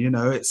amazing. You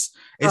know, it's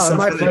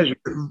my pleasure.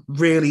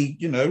 Really,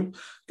 you know,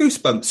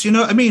 goosebumps. You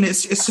know what I mean?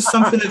 It's just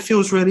something that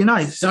feels really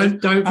nice.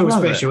 Don't feel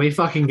special. He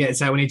fucking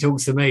gets out when he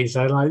talks to me.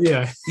 So like,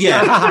 yeah.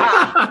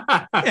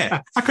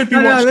 Yeah. I could be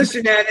watching. No,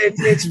 listen, man,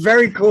 it's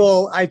very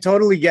cool. I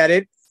totally get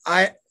it.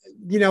 I'm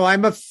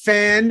a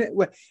fan.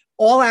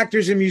 All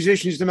actors and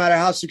musicians, no matter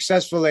how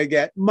successful they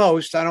get,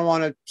 most, I don't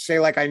want to say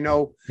like I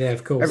know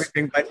of course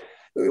everything, but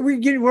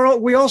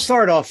we all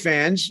start off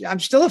fans. I'm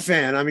still a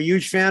fan. I'm a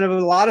huge fan of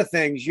a lot of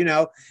things, you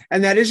know,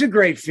 and that is a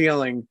great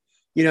feeling,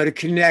 you know, to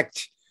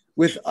connect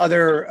with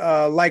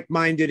other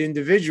like-minded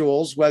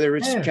individuals, whether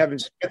it's Kevin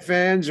Smith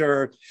fans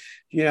or,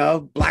 you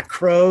know, Black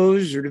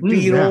Crowes or the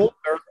Beatles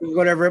or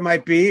whatever it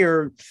might be,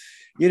 or,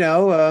 you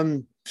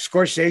know,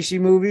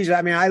 Scorsese movies.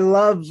 I mean, I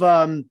love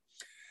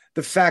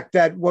the fact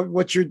that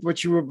what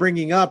you were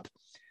bringing up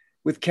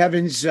with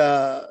Kevin's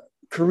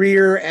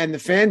career and the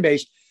fan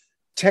base.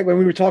 When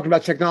we were talking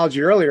about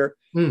technology earlier,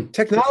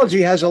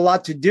 technology has a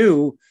lot to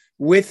do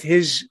with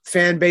his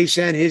fan base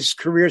and his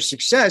career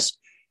success.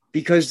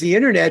 because the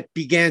internet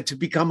began to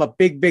become a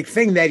big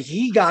thing that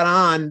he got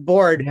on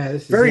board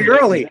very it.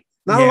 early.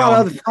 Not a lot of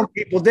other film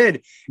people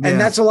did. And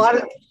that's a lot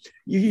of,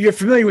 you're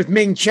familiar with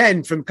Ming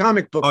Chen from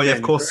Comic Book. Oh, yeah,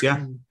 of course,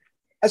 yeah.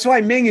 That's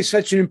why Ming is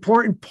such an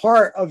important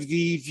part of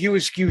the View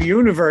Askew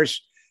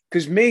universe,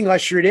 because Ming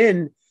ushered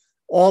in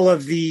all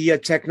of the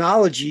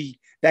technology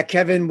that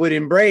Kevin would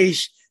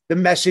embrace, the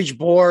message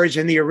boards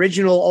and the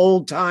original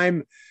old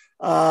time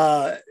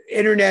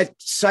internet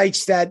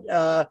sites that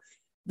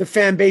the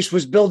fan base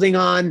was building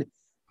on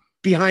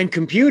behind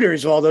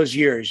computers all those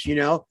years, you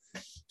know?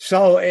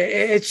 So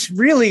it's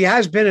really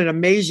has been an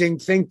amazing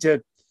thing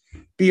to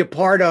be a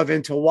part of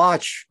and to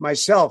watch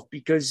myself,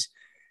 because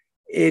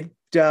it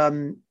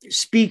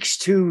speaks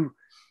to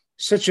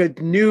such a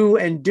new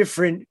and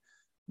different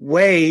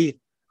way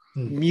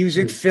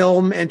music,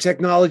 film, and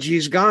technology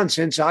has gone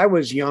since I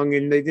was young.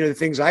 And the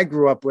things I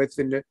grew up with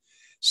in the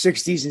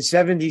 60s and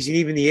 70s and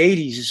even the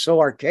 80s is so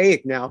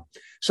archaic now.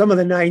 Some of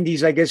the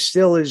 90s, I guess,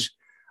 still is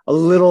a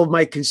little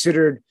might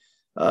considered,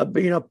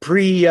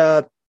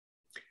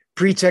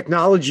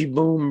 pre-technology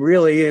boom,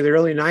 really, in the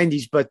early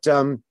 90s. But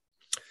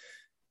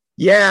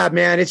yeah,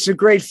 man, it's a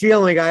great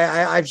feeling. We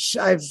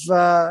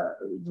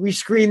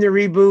screened the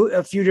reboot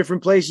a few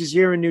different places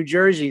here in New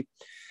Jersey.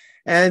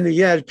 And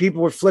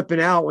people were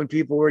flipping out when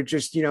people were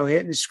just,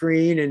 hitting the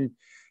screen. And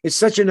it's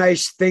such a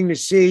nice thing to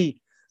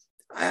see.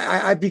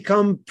 I've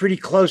become pretty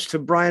close to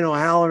Brian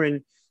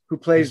O'Halloran, who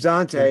plays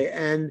Dante.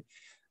 And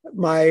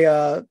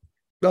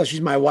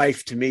she's my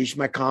wife to me. She's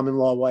my common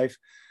law wife.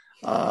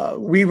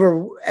 We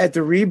were at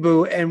the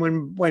reboot.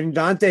 And when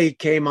Dante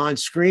came on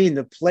screen,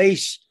 the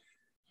place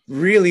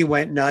really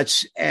went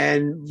nuts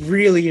and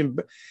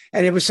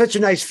it was such a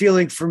nice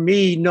feeling for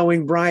me,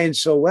 knowing Brian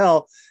so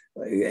well.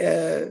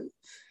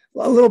 A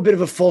little bit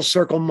of a full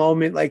circle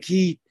moment. Like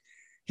he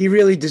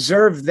really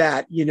deserved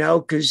that,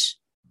 because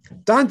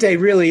Dante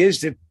really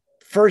is the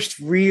first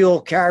real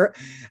character.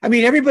 I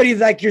mean, everybody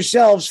like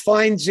yourselves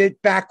finds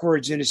it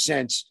backwards in a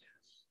sense,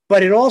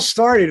 but it all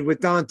started with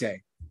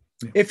Dante.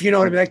 If you know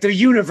what I mean, like the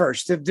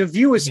universe, the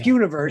View Askew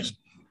universe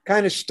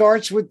kind of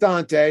starts with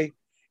Dante,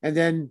 and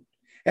then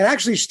it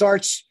actually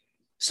starts.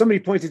 Somebody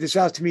pointed this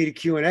out to me at a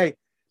Q&A.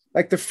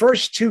 Like the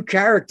first two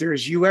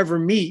characters you ever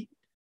meet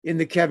in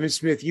the Kevin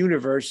Smith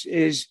universe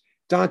is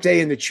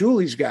Dante and the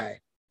Chulies guy.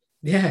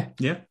 Yeah.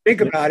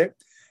 Think about it.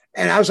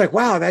 And I was like,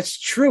 wow, that's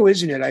true,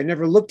 isn't it? I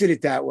never looked at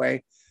it that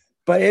way,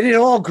 but it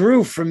all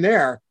grew from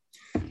there.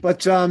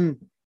 But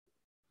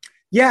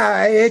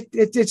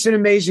it's an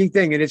amazing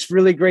thing. And it's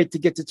really great to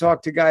get to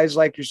talk to guys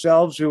like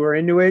yourselves who are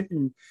into it.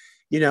 And,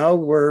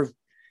 we're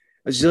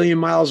a zillion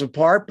miles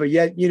apart, but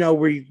yet,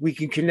 we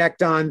can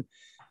connect on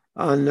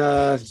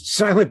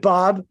Silent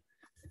Bob.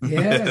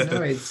 Yeah,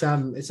 no, it's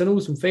an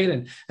awesome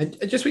feeling. And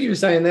just what you were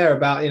saying there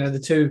about, the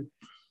two,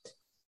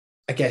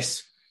 I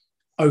guess,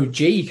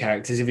 OG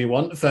characters, if you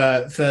want, for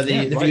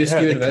the View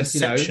Askew universe, the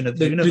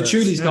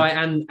Chulies guy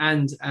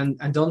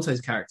and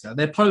Dante's character,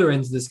 they're polar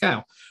ends of the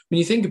scale. When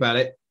you think about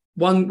it,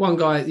 one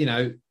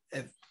guy,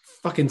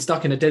 fucking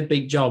stuck in a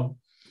deadbeat job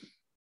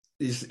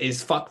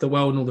is fuck the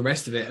world and all the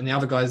rest of it, and the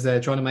other guy's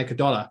there trying to make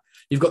 $1.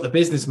 You've got the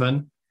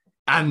businessman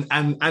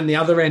and the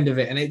other end of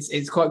it, and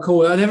it's quite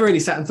cool. I never really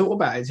sat and thought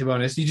about it, to be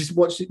honest. You just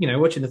watch,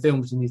 watching the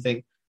films, and you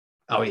think,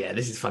 oh yeah,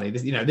 this is funny.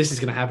 This is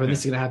going to happen. This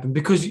is going to happen,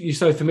 because you're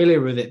so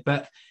familiar with it.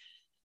 But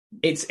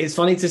it's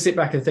funny to sit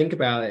back and think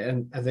about it,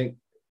 and I think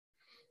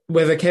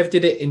whether Kev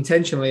did it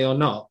intentionally or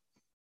not,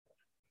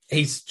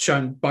 he's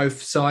shown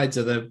both sides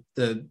of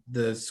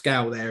the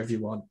scale there, if you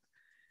want.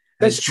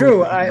 That's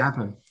true.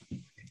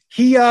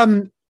 He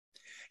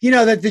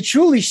that the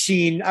Chulie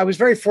scene, I was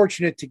very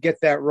fortunate to get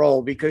that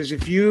role, because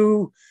if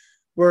you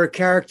were a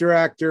character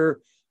actor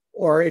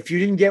or if you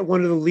didn't get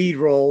one of the lead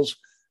roles,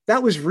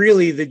 that was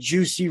really the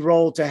juicy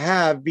role to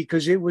have,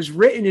 because it was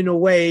written in a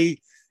way,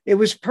 it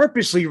was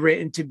purposely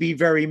written to be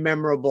very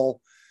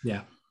memorable.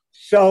 Yeah.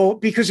 So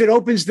because it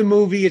opens the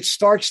movie, it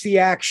starts the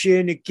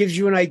action, it gives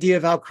you an idea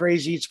of how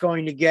crazy it's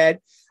going to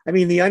get. I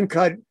mean, the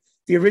uncut,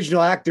 the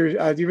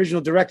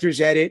original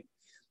director's edit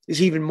is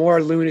even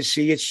more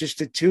lunacy. It's just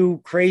the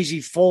two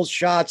crazy full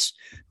shots.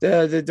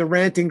 The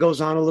ranting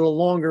goes on a little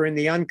longer in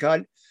the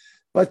uncut,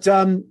 but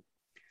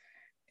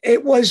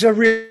it was a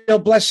real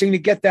blessing to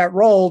get that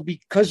role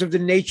because of the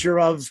nature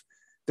of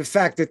the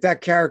fact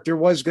that character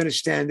was going to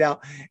stand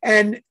out.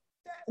 And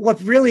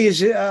what really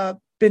has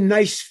been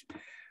nice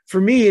for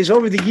me is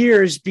over the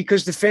years,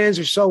 because the fans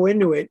are so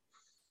into it,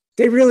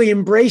 they really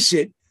embrace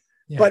it.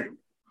 Yeah. But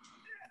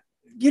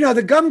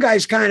the Gum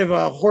guy's kind of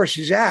a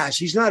horse's ass.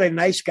 He's not a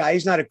nice guy.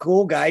 He's not a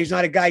cool guy. He's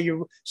not a guy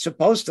you're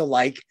supposed to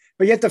like.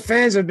 But yet the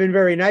fans have been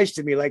very nice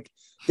to me. Like,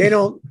 they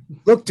don't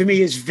look to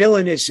me as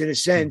villainous in a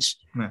sense,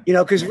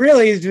 because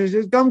really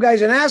the Gum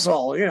guy's an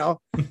asshole,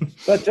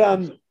 But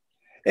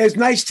it's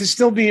nice to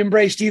still be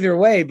embraced either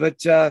way.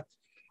 But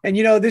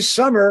this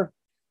summer,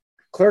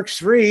 Clerks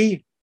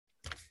 3,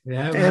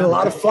 and a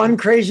lot of fun,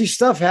 crazy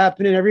stuff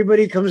happening.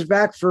 Everybody comes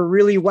back for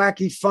really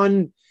wacky,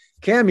 fun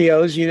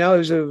cameos. It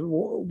was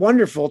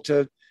wonderful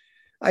to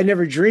I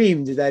never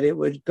dreamed that it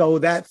would go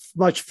that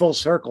much full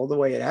circle the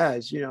way it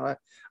has.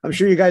 I'm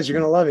sure you guys are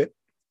going to love it.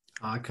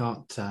 I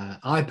can't.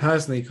 I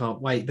personally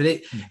can't wait.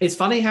 But it's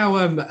funny how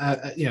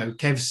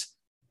Kev's,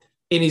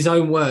 in his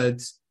own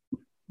words,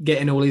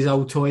 getting all his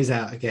old toys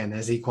out again,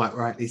 as he quite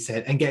rightly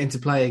said, and getting to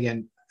play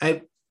again.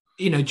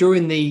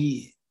 During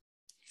the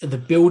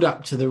build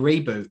up to the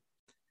reboot,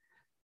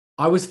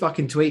 I was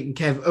fucking tweeting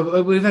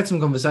Kev. We've had some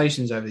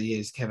conversations over the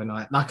years, Kev and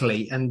I,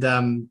 luckily, and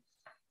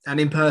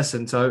in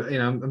person. So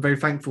I'm very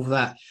thankful for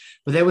that.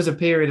 But there was a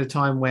period of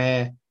time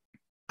where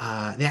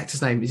the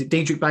actor's name is it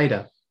Diedrich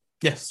Bader?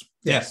 Yes.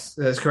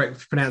 That's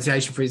correct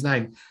pronunciation for his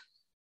name.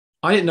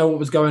 I didn't know what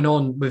was going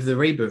on with the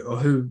reboot or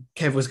who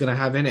Kev was going to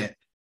have in it.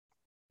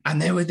 And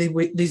there were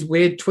these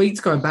weird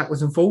tweets going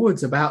backwards and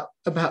forwards about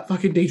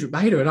fucking Diedrich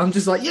Bader. And I'm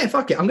just like, yeah,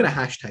 fuck it. I'm going to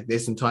hashtag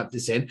this and type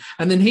this in.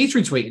 And then he's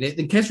retweeting it.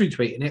 Then Kev's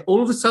retweeting it.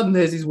 All of a sudden,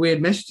 there's these weird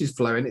messages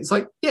flowing. It's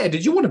like, yeah,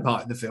 did you want a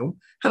part in the film?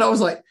 And I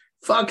was like,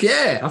 fuck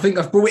yeah. I think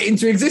I've brought it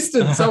into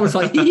existence. I was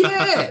like,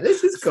 yeah,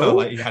 this is cool. Felt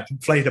like you had to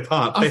play the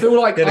part. I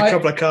feel like I had a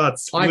couple of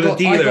cards. I got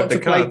to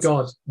play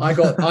God. I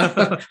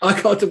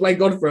got to play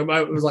God for a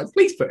moment. I was like,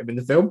 please put him in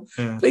the film.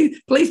 Yeah.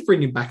 Please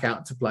bring him back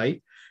out to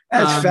play.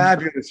 That's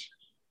fabulous.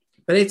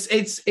 But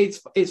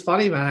it's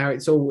funny, man, how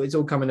it's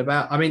all coming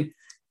about. I mean,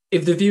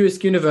 if the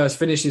Viewer's Universe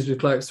finishes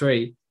with Clerks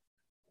 3,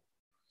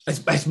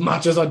 as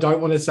much as I don't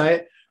want to say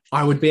it,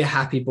 I would be a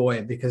happy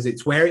boy because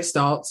it's where it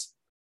starts.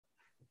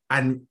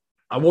 And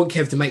I want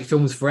Kev to make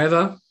films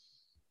forever.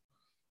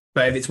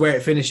 But if it's where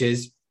it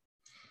finishes,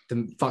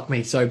 then fuck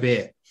me, so be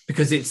it.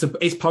 Because it's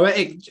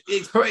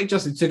poetic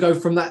justice to go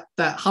from that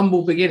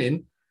humble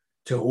beginning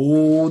to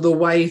all the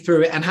way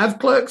through it and have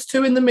Clerks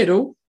 2 in the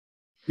middle.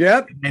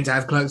 Yep. And to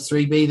have Clerks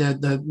 3 be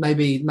the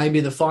maybe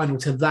the final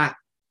to that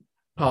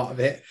part of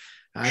it.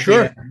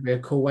 Sure. It'd be a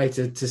cool way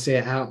to see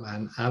it out,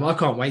 man. I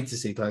can't wait to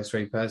see Clerks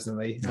 3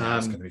 personally. It's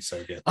going to be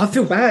so good. I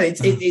feel bad.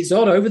 It's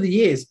odd. Over the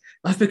years,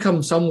 I've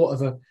become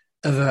somewhat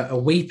of a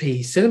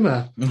weepy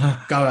cinema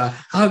goer.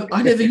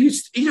 I never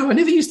used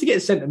to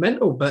get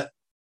sentimental, but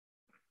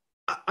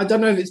I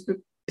don't know if it's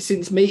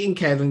since meeting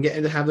Kev and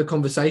getting to have the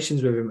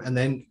conversations with him and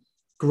then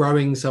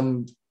growing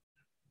some,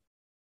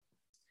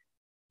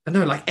 I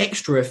don't know, like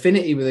extra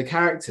affinity with the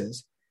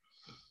characters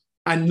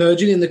and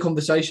merging in the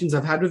conversations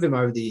I've had with him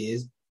over the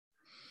years.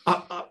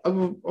 I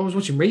was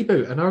watching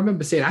Reboot and I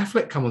remember seeing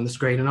Affleck come on the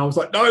screen and I was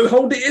like, no,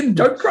 hold it in,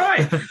 don't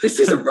cry. This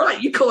isn't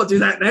right. You can't do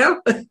that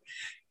now.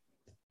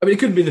 I mean, it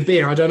couldn't be the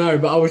beer, I don't know,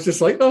 but I was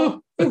just like,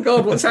 oh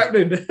God, what's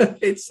happening?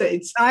 It's.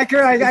 I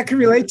can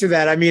relate to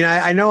that. I mean,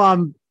 I know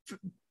I'm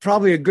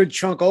probably a good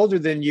chunk older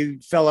than you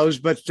fellows,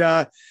 but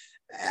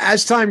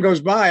as time goes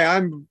by,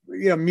 I'm,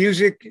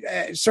 music,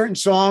 certain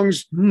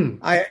songs,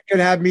 I could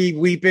have me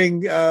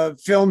weeping,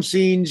 film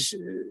scenes.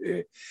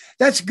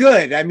 That's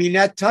good. I mean,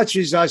 that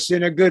touches us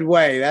in a good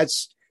way.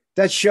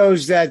 That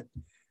shows that,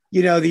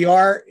 the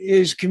art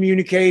is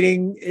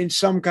communicating in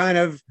some kind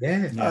of,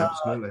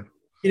 absolutely.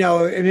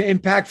 An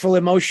impactful,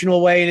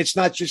 emotional way. And it's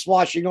not just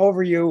washing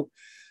over you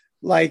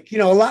like,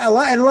 a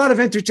lot of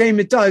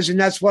entertainment does. And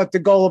that's what the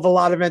goal of a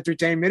lot of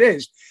entertainment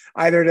is,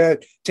 either to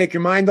take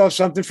your mind off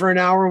something for an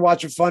hour and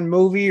watch a fun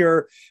movie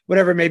or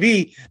whatever it may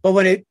be. But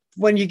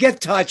when you get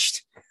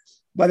touched,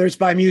 whether it's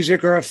by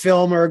music or a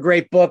film or a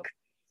great book,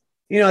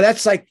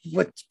 that's like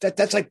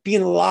that's like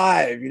being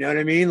alive. You know what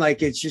I mean?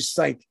 Like, it's just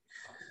like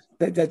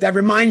that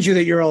reminds you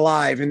that you're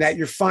alive and that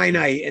you're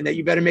finite and that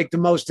you better make the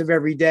most of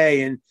every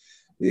day. And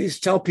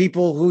just tell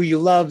people who you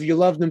love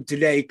them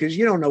today, because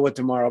you don't know what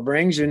tomorrow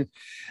brings. And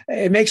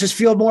it makes us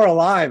feel more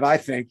alive, I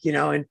think,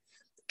 and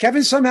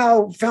Kevin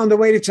somehow found a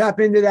way to tap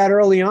into that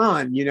early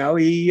on.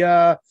 He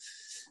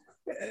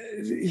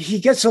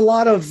gets a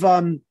lot of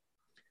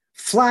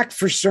flack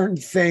for certain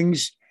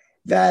things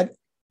that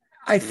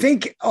I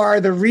think are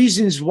the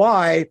reasons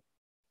why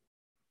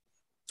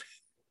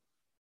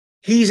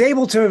he's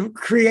able to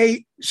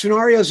create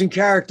scenarios and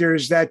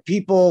characters that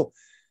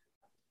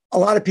a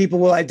lot of people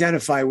will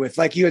identify with.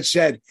 Like you had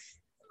said,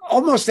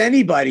 almost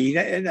anybody,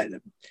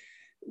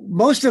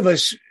 most of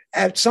us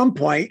at some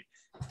point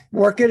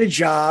work at a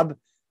job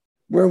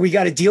where we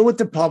got to deal with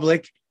the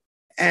public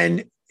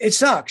and it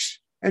sucks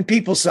and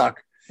people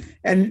suck.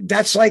 And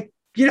that's like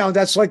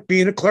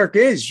being a clerk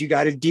is. You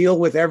got to deal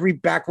with every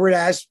backward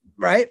ass,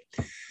 right?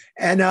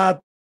 And,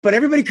 but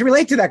everybody can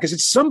relate to that because at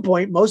some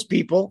point, most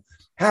people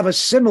have a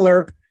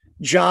similar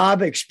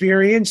job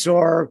experience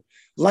or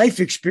life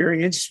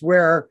experience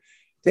where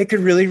they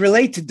could really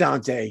relate to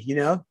Dante,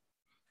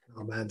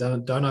 Oh man,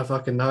 don't know if I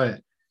can know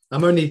it.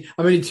 I'm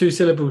only 2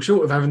 syllables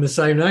short of having the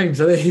same name,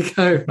 so there you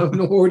go.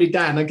 I'm already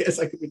Dan. I guess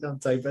I could be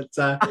Dante, but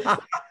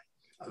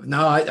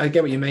no, I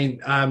get what you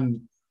mean.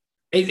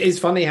 It's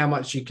funny how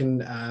much you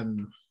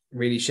can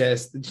really share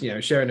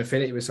an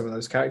affinity with some of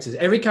those characters.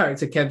 Every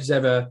character Kev's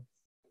ever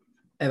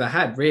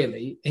had,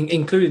 really,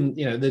 including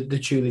the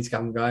Chuli's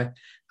Gum guy,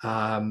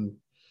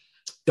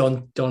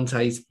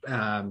 Dante's.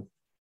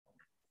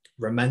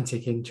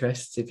 Romantic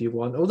interests, if you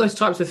want, all those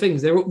types of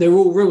things. They're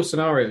all real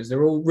scenarios.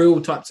 They're all real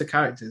types of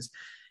characters.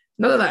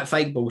 none of that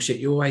fake bullshit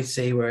you always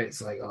see where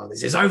it's like, oh,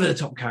 this is over the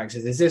top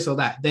characters, there's this or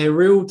that. They're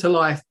real to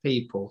life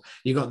people.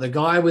 You got the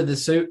guy with the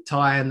suit,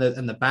 tie, and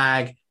the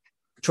bag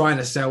trying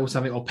to sell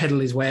something or peddle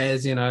his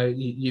wares. You know,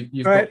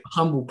 you've got a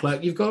humble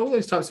clerk. You've got all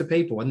those types of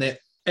people, and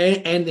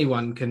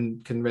anyone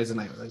can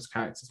resonate with those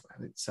characters,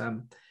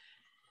 man.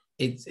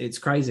 It's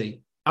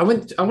crazy. I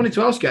wanted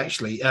to ask you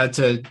actually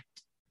to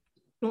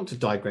not to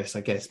digress,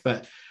 I guess,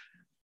 but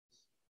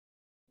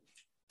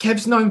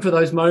Kev's known for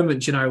those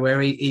moments, you know, where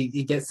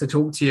he gets to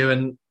talk to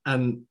you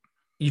and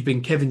you've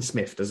been Kevin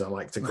Smith, as I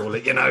like to call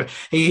it. You know,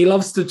 he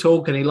loves to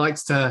talk and he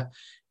likes to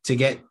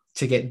get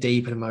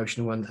deep and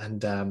emotional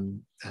and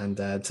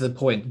to the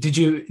point. Did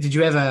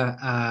you ever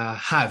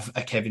have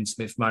a Kevin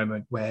Smith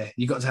moment where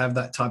you got to have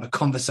that type of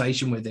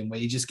conversation with him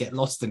where you just get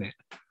lost in it?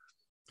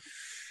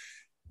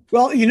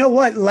 Well, you know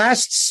what?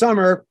 Last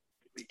summer,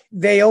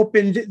 they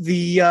opened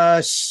the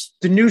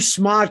new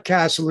Smod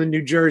Castle in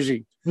New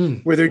Jersey,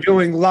 where they're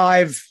doing a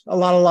lot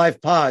of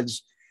live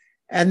pods.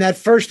 And that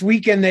first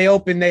weekend they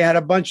opened, they had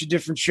a bunch of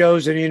different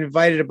shows, and he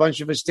invited a bunch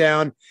of us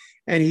down.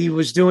 And he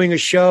was doing a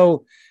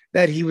show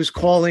that he was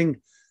calling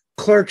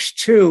Clerks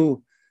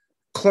 2,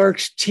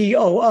 Clerks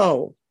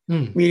TOO,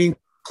 meaning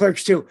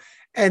Clerks 2.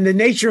 And the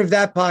nature of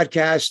that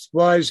podcast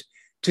was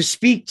to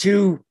speak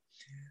to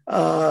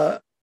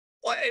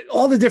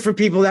all the different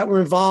people that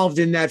were involved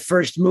in that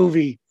first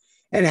movie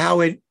and how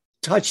it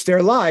touched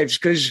their lives.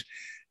 Because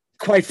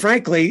quite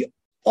frankly,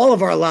 all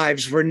of our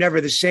lives were never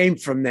the same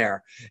from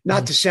there.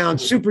 Not to sound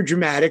super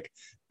dramatic,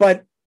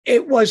 but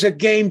it was a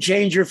game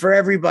changer for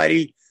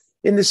everybody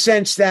in the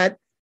sense that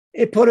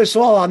it put us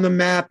all on the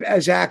map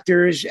as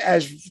actors,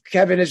 as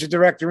Kevin, as a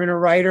director and a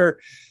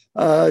writer,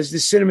 as the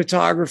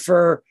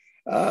cinematographer.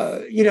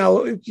 You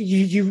know,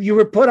 you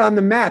were put on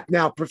the map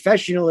now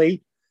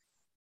professionally.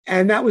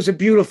 And that was a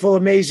beautiful,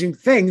 amazing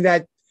thing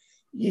that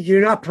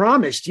you're not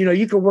promised. You know,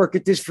 you could work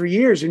at this for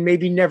years and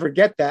maybe never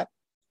get that.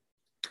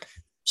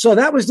 So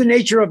that was the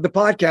nature of the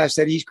podcast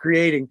that he's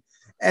creating.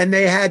 And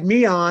they had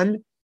me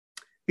on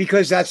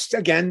because that's,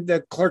 again,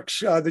 the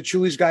Clerks, the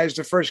Chulies guy is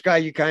the first guy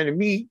you kind of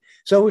meet.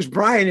 So it was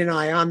Brian and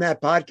I on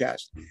that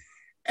podcast.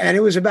 And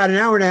it was about an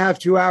hour and a half,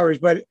 2 hours,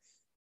 but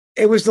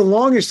it was the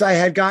longest I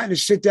had gotten to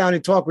sit down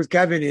and talk with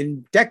Kevin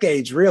in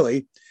decades,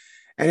 really.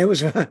 And it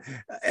was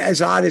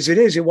as odd as it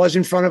is. It was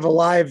in front of a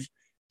live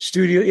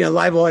studio, you know,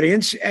 live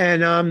audience.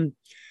 And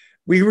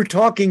we were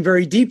talking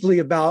very deeply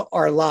about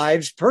our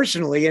lives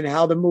personally and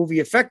how the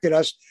movie affected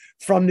us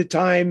from the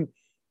time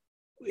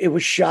it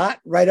was shot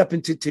right up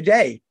into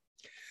today.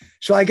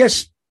 So I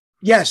guess,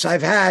 yes,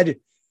 I've had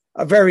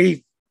a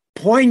very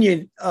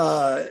poignant,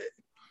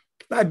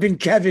 I've been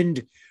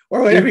Kevined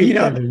or whatever, you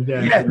know,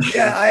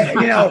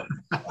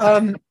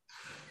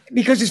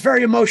 because it's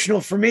very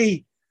emotional for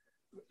me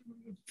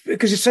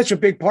because it's such a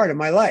big part of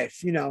my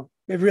life. You know,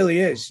 it really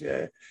is.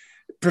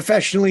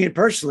 Professionally and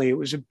personally, it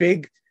was a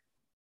big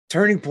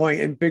turning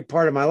point and big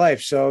part of my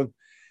life. So,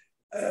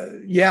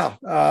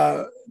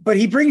 but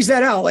he brings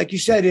that out. Like you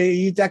said,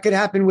 that could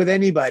happen with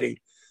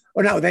anybody,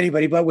 or not with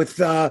anybody, but with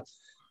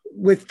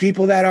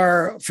people that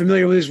are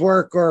familiar with his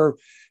work or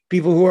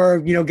people who are,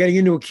 you know, getting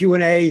into a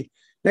Q&A.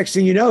 Next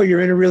thing you know,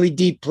 you're in a really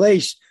deep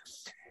place.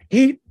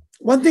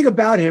 One thing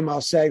about him,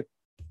 I'll say,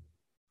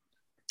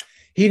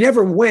 he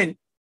never went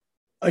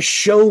a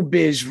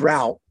showbiz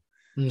route.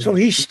 So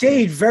he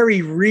stayed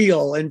very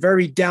real and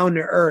very down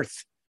to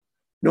earth,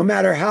 no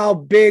matter how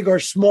big or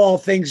small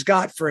things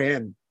got for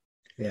him.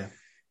 Yeah.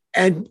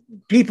 And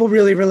people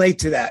really relate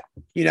to that.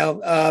 You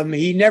know,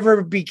 he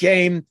never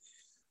became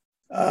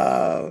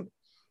like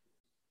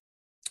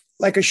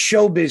a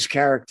showbiz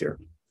character.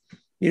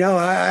 You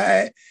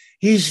know,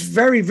 he's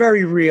very,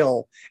 very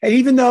real. And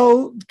even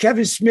though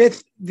Kevin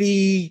Smith,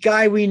 the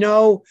guy we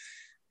know,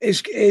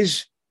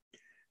 is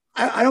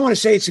I don't want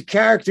to say it's a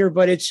character,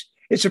 but it's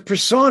a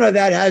persona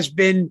that has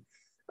been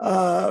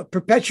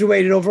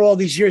perpetuated over all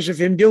these years of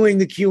him doing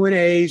the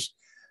Q&As,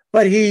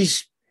 but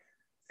it's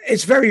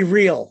very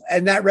real,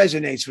 and that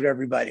resonates with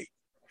everybody.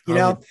 You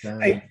know,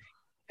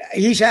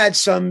 he's had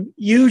some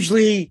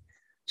hugely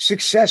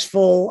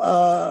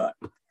successful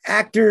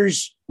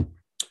actors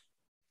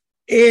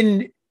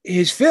in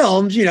his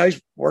films. You know,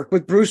 he's worked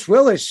with Bruce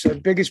Willis, the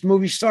biggest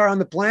movie star on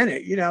the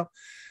planet, you know,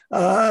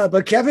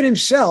 but Kevin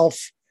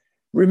himself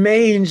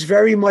remains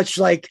very much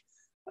like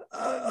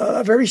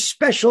a very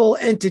special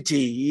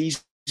entity.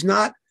 He's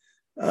not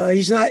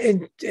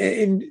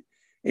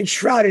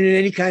enshrouded in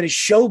any kind of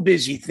show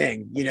busy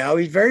thing. You know,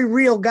 he's a very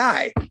real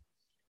guy.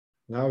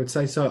 I would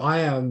say so. I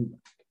am,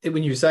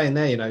 when you were saying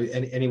there, you know,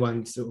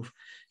 anyone sort of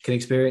can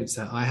experience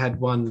that. I had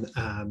one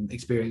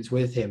experience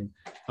with him.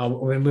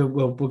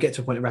 We'll get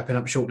to a point of wrapping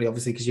up shortly,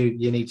 obviously, because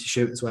you need to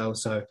shoot as well.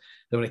 So I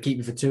don't want to keep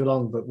you for too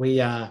long. But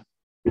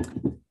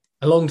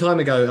a long time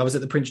ago, I was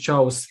at the Prince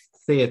Charles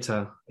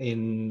Theatre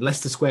in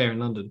Leicester Square in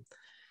London.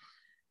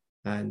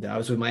 And I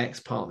was with my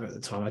ex-partner at the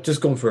time. I'd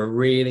just gone for a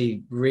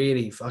really,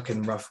 really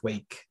fucking rough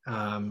week.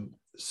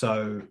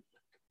 So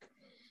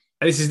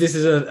this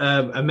is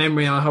a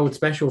memory I hold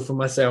special for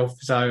myself.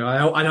 So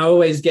I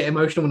always get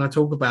emotional when I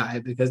talk about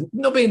it, because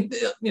not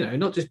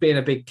just being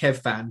a big Kev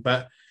fan,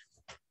 but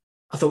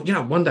I thought,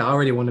 one day I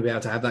really want to be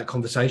able to have that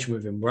conversation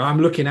with him where I'm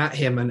looking at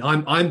him and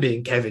I'm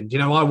being Kevin.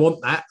 I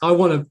want that. I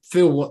want to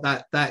feel what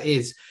that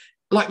is.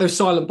 Like those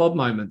Silent Bob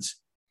moments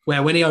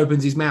where when he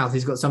opens his mouth,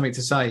 he's got something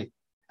to say,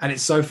 and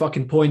it's so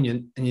fucking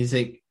poignant. And you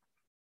think,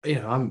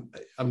 I'm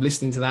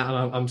listening to that,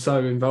 and I'm so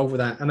involved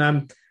with that.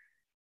 And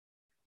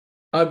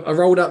I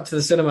rolled up to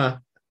the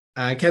cinema.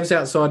 Kev's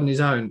outside on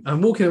his own.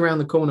 I'm walking around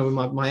the corner with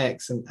my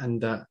ex,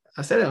 and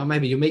I said, "Oh,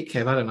 maybe you'll meet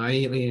Kev. I don't know.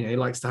 He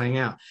likes to hang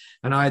out."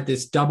 And I had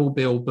this double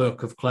bill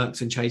book of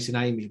Clerks and Chasing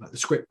Amy, like the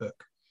script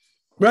book.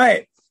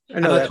 Right.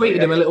 And I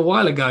tweeted him a little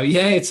while ago.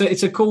 Yeah, it's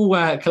a cool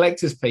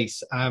collector's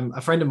piece.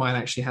 A friend of mine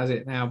actually has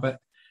it now, but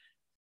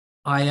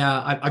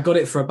I got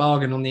it for a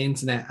bargain on the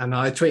internet, and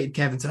I tweeted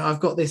Kev and said,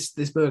 "I've got this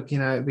book.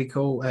 It'd be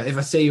cool. If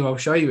I see you, I'll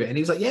show you it." And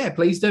he was like, "Yeah,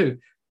 please do."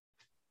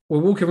 We're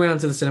walking around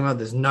to the cinema.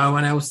 There's no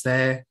one else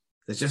there.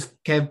 There's just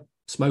Kev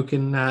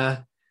smoking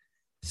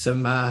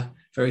some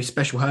very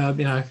special herb,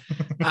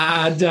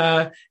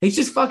 and he's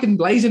just fucking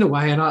blazing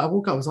away. And I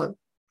walk up, I was like,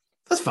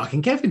 "That's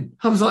fucking Kevin."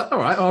 I was like, "All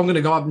right, I'm going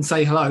to go up and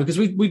say hello," because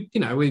we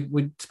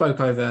spoke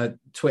over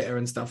Twitter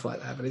and stuff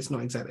like that, but it's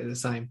not exactly the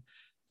same.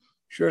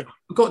 Sure.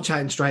 We got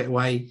chatting straight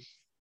away.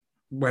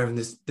 We're having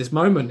this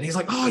moment. He's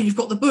like, "Oh, you've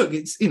got the book.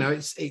 It's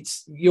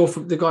you're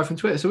from the guy from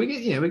Twitter." So we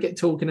get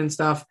talking and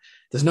stuff.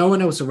 There's no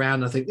one else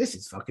around. I think this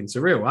is fucking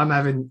surreal.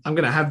 I'm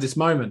going to have this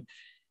moment.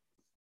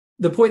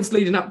 The points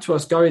leading up to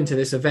us going to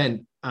this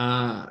event,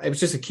 it was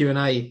just a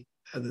Q&A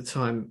at the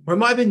time. Or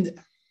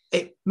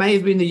it may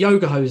have been the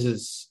Yoga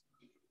Hosers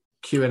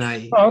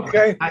Q&A. Oh,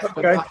 okay. I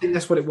think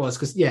that's what it was,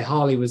 because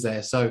Harley was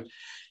there. So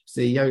it's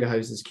the Yoga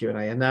Hosers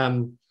Q&A.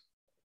 And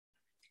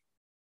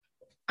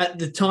at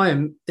the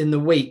time in the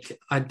week,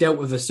 I dealt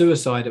with a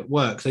suicide at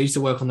work. So I used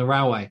to work on the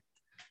railway.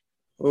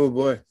 Oh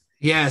boy.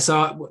 Yeah,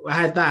 so I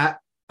had that.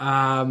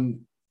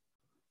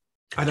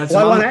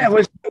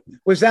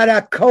 Was that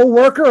a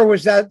co-worker, or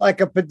was that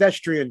like a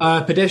pedestrian?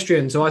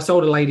 Pedestrian. So I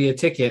sold a lady a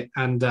ticket,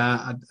 and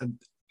a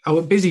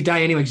busy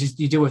day anyway, because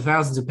you deal with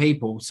thousands of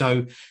people.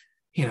 So,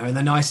 in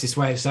the nicest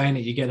way of saying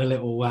it, you get a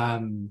little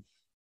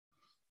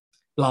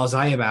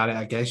blasé about it,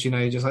 I guess.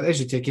 You're just like,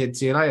 "There's your ticket,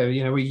 see you later."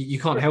 You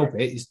can't help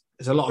it.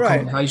 There's a lot of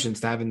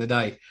conversations to have in the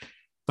day.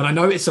 But I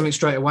noticed something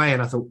straight away,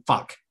 and I thought,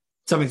 fuck,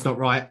 something's not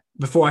right.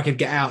 Before I could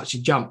get out,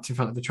 she jumped in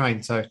front of the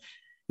train. So,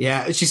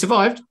 yeah, she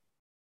survived.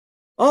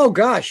 Oh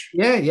gosh.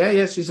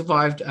 Yeah, she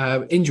survived.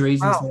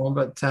 Injuries and so on,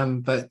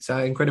 but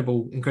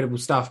incredible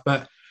stuff.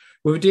 But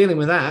we were dealing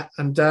with that,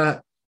 and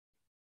I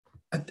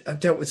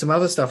dealt with some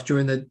other stuff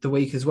during the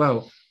week as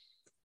well.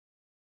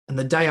 And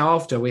the day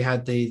after, we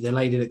had the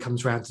lady that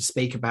comes around to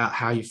speak about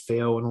how you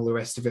feel and all the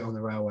rest of it on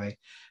the railway.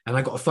 And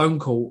I got a phone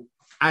call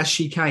as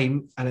she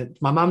came, and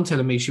my mum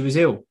telling me she was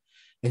ill,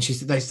 and she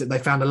said they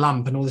found a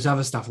lump and all this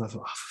other stuff. And I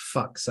thought, oh, for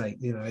fuck's sake,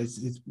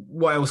 it's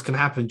what else can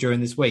happen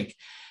during this week?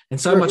 And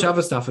so much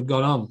other stuff had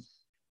gone on.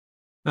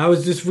 I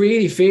was just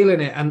really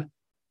feeling it, and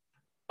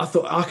I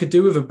thought I could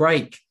do with a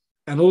break.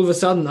 And all of a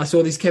sudden, I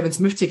saw this Kevin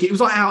Smith ticket. It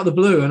was like out of the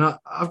blue, and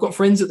I've got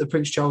friends at the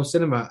Prince Charles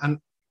Cinema, and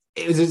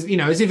it was as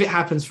if it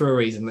happens for a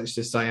reason. Let's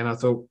just say. And I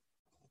thought,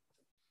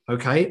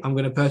 okay, I'm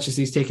going to purchase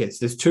these tickets.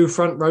 There's 2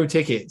 front row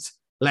tickets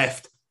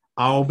left.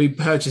 I'll be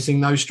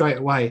purchasing those straight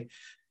away.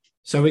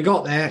 So we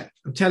got there.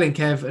 I'm telling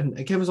Kev, and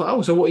Kev was like,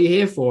 "Oh, so what are you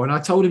here for?" And I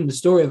told him the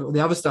story of all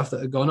the other stuff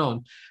that had gone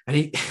on, and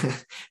he.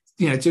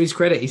 To his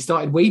credit, he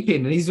started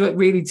weeping, and he's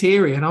really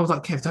teary. And I was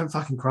like, "Kev, don't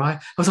fucking cry."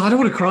 I was like, "I don't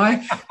want to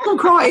cry. I'm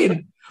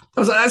crying." I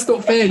was like, "That's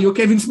not fair. You're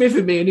Kevin Smith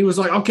with me." And he was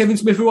like, "I'm Kevin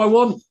Smith who I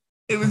want."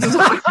 It was just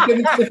like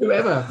Kevin Smith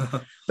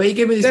whoever. But he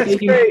gave me this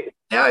big,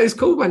 yeah, it was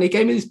cool, man. He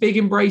gave me this big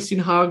embracing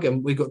hug,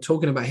 and we got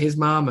talking about his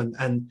mum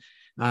and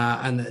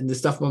the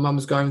stuff my mum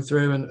was going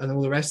through and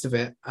all the rest of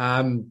it.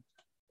 But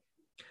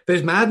it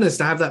was madness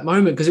to have that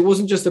moment, because it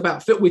wasn't just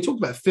about film. We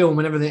talked about film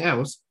and everything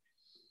else,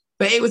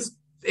 but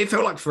it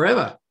felt like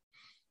forever.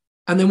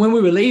 And then when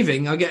we were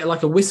leaving, I get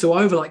like a whistle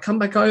over, like, "Come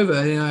back over,"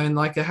 and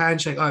like a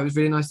handshake. "Oh, it was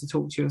really nice to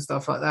talk to you," and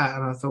stuff like that.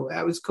 And I thought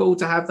that was cool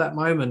to have that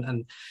moment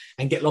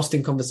and get lost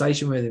in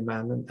conversation with him,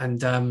 man.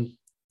 And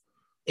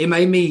it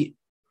made me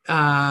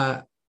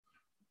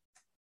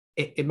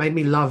it made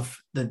me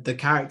love the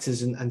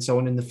characters and so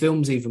on in the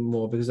films even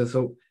more, because I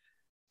thought,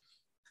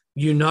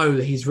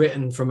 he's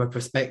written from a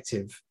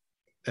perspective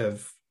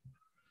of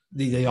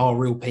they are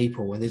real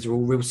people, and these are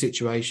all real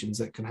situations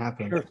that can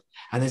happen. Sure.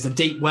 And there's a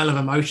deep well of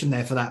emotion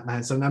there for that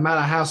man. So no matter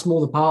how small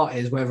the part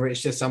is, whether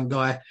it's just some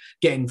guy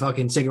getting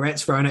fucking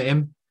cigarettes thrown at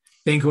him,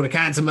 being called a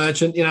cancer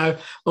merchant,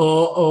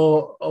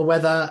 or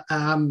whether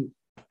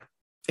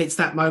it's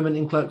that moment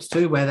in Clerks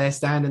 2 where they're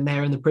standing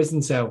there in the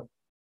prison cell,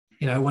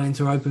 wanting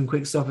to open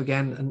Quick Stop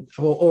again,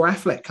 or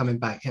Affleck coming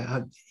back.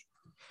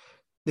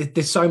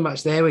 There's so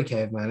much there with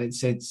Kev, man.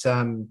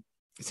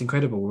 It's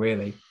incredible,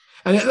 really.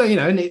 And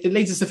and it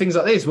leads us to things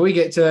like this, where we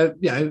get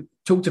to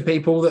talk to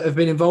people that have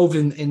been involved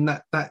in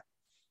that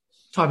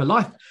type of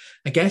life,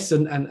 I guess,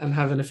 and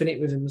have an affinity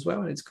with them as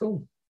well, and it's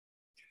cool.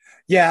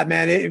 Yeah,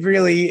 man, it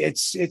really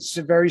it's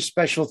a very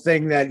special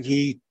thing that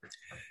he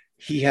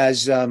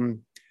has the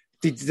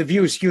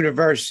Viewers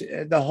universe,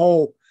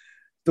 the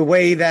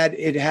way that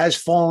it has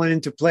fallen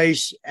into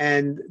place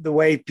and the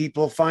way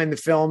people find the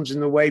films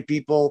and the way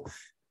people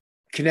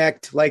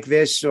connect like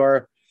this,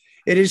 or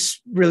it is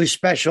really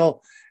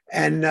special.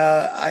 And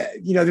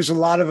there's a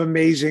lot of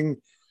amazing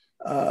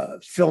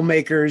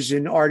filmmakers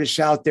and artists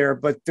out there,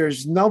 but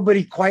there's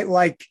nobody quite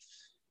like,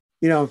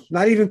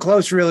 not even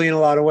close really in a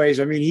lot of ways.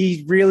 I mean,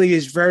 he really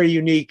is very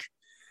unique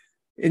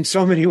in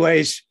so many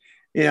ways.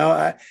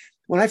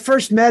 When I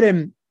first met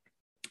him,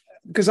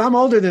 because I'm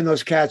older than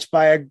those cats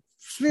by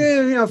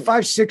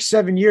 5, 6,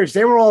 7 years,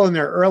 they were all in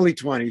their early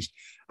 20s.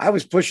 I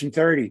was pushing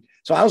 30.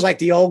 So I was like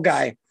the old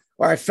guy,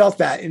 or I felt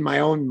that in my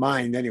own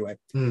mind anyway.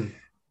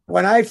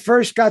 When I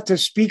first got to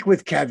speak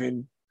with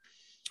Kevin,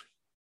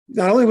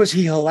 not only was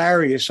he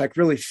hilarious, like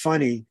really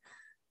funny,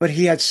 but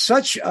he had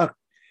such a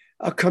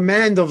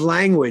command of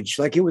language.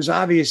 Like it was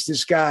obvious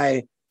this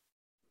guy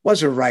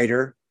was a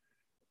writer,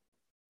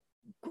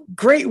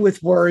 great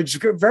with words,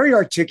 very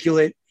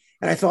articulate.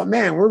 And I thought,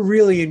 man, we're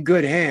really in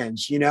good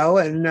hands,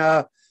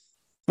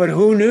 but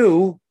who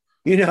knew,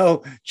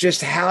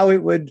 just how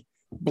it would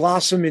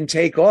blossom and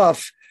take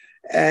off.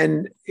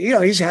 And,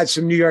 he's had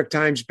some New York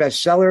Times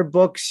bestseller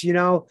books,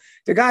 the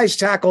guy's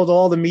tackled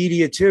all the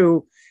media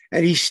too.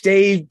 And he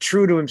stayed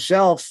true to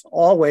himself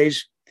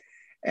always.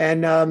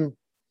 And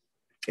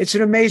it's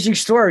an amazing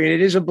story. And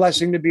it is a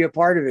blessing to be a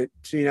part of it.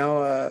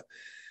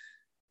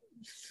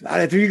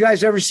 Have you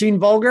guys ever seen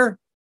Vulgar?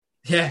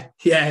 Yeah.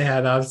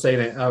 No, I've seen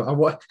it. I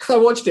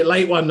watched it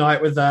late one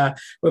night with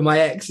my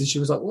ex, and she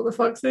was like, "What the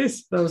fuck's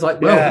this?" And I was like,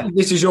 "Well,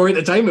 This is your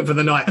entertainment for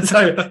the night."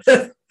 So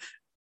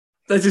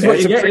this is what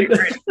you get.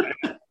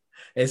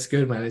 It's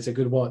good, man. It's a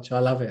good watch. I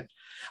love it.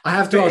 I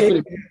have to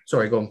ask.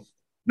 Sorry, go on.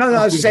 No,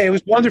 I was saying it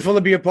was wonderful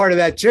to be a part of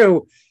that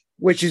too,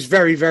 which is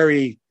very,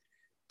 very.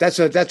 That's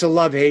a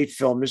love-hate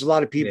film. There's a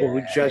lot of people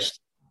who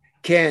just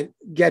can't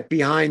get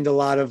behind a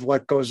lot of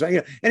what goes on,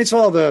 and it's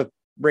all the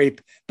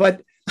rape,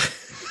 but.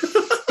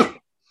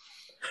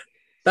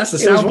 That's the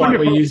soundbite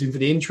we're using for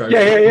the intro.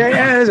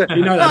 Yeah.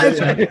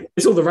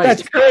 It's all the race.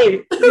 That's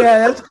great.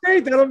 Yeah, that's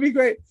great. That'll be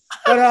great.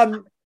 But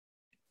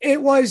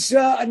it was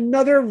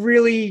another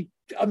really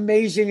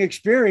amazing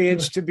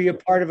experience to be a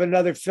part of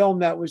another film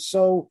that was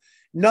so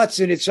nuts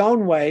in its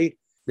own way.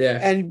 Yeah.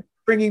 And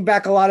bringing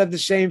back a lot of the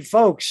same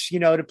folks,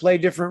 to play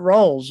different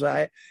roles.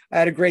 I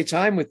had a great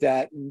time with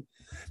that. And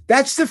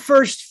that's the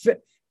first,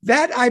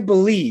 that I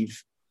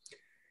believe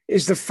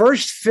is the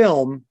first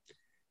film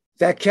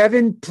that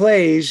Kevin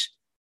plays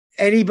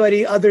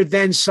anybody other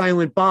than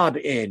Silent Bob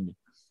in.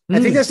 I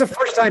think that's the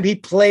first time he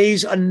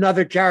plays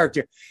another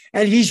character,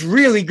 and he's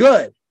really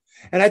good.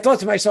 And I thought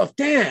to myself,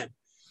 damn,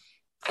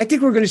 I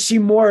think we're going to see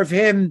more of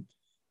him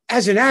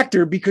as an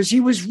actor, because he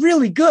was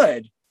really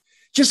good.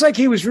 Just like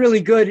he was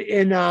really good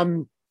in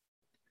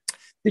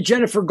the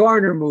Jennifer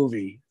Garner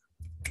movie.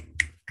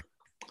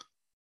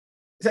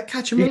 Is that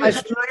Catch and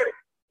Release?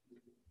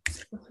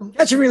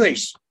 Catch and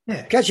Release.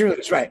 Yeah. Catch and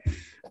Release, right.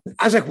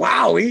 I was like,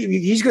 wow,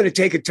 he's going to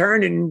take a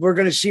turn, and we're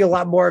going to see a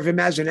lot more of him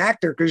as an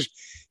actor, because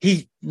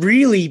he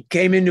really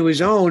came into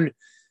his own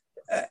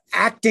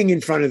acting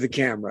in front of the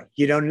camera,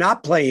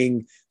 not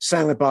playing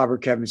Silent Bob or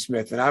Kevin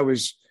Smith. And I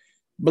was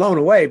blown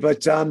away.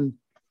 But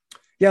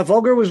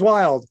Vulgar was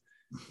wild.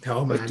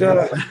 Oh, man.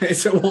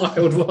 It's a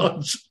wild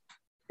watch.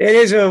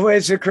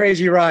 It's a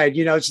crazy ride.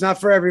 It's not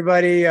for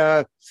everybody.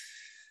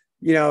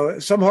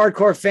 Some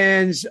hardcore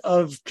fans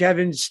of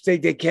Kevin's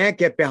think they can't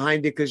get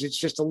behind it because it's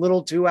just a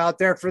little too out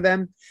there for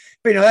them.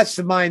 But, that's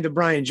the mind of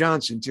Brian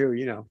Johnson too,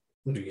 Yeah,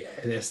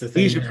 that's the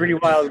thing. He's a pretty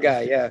wild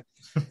guy. Yeah.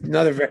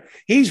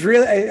 He's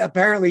really,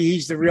 apparently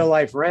he's the real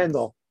life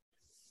Randall.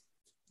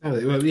 Oh,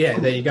 well, yeah,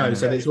 there you go.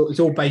 So it's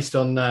all based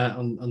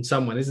on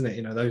someone, isn't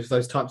it?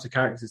 Those types of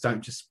characters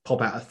don't just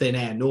pop out of thin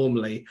air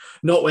normally.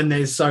 Not when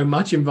there's so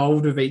much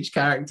involved with each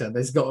character.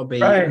 There's got to be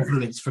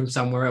influence from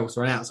somewhere else,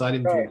 or an outside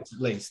influence at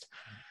least.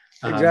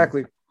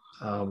 Exactly.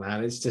 Oh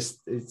man, it's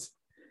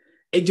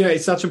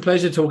such a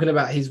pleasure talking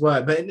about his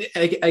work. But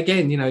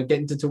again,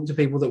 getting to talk to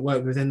people that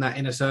work within that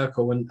inner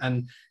circle,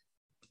 and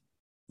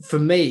for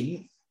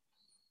me,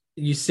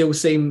 you still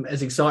seem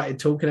as excited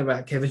talking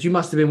about Kev as you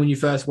must have been when you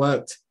first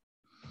worked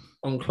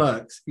on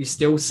Clerks. You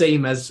still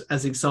seem as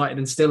excited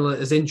and still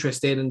as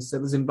interested and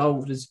still as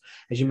involved as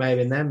you may have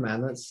been then,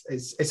 man.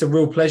 It's a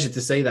real pleasure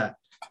to see that.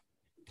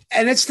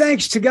 And it's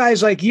thanks to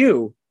guys like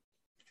you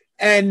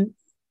and,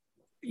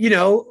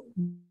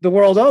 the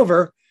world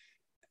over.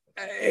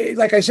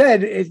 Like I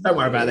said, don't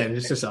worry about them.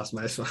 It's just us,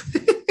 man.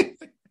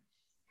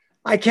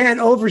 I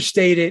can't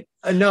overstate it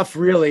enough,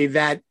 really,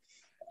 that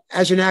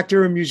as an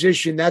actor and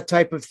musician, that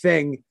type of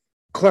thing,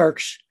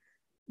 Clerks,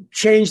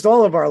 changed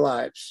all of our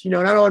lives. And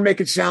I don't want to make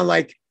it sound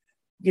like,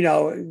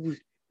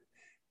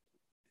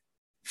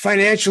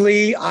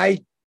 financially, I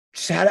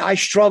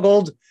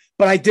struggled,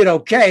 but I did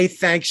okay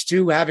thanks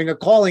to having a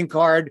calling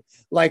card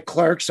like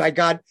Clerks. I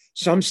got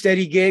some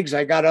steady gigs.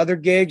 I got other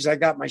gigs. I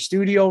got my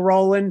studio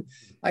rolling.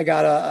 I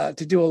got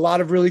to do a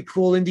lot of really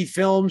cool indie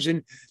films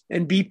and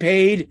and be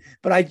paid,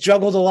 but I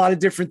juggled a lot of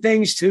different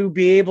things to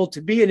be able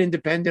to be an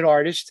independent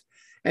artist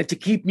and to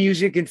keep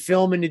music and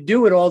film and to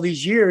do it all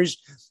these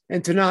years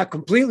and to not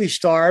completely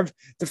starve.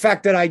 The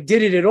fact that I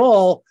did it at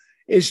all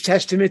is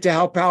testament to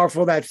how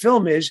powerful that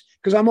film is,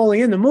 because I'm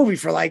only in the movie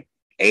for like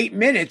 8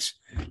 minutes,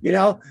 you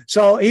know?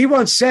 So he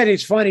once said,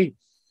 it's funny,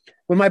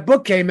 when my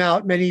book came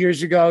out many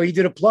years ago, he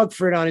did a plug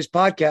for it on his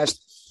podcast.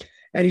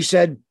 And he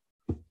said,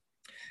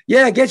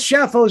 yeah, get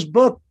Schaffo's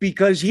book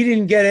because he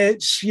didn't get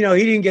it. You know,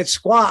 he didn't get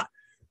squat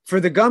for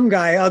the Gum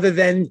Guy other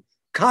than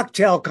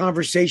cocktail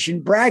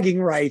conversation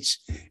bragging rights.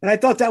 And I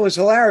thought that was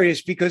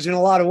hilarious because in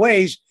a lot of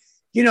ways,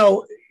 you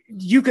know,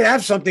 you could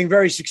have something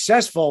very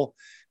successful,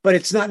 but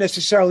it's not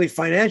necessarily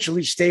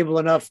financially stable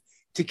enough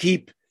to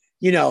keep,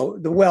 you know,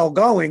 the well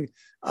going.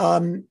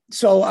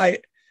 So I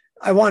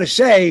want to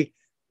say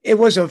it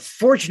was a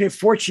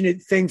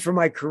fortunate thing for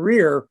my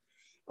career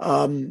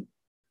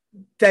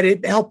that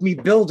it helped me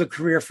build a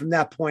career from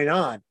that point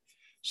on.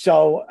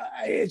 So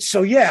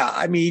yeah,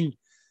 I mean,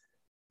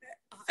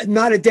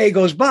 not a day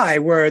goes by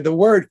where the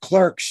word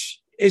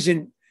Clerks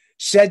isn't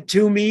said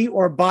to me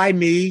or by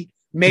me,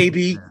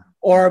 maybe,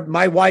 or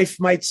my wife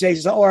might say,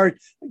 or,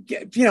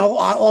 you know,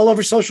 all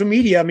over social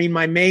media. I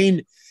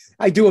mean,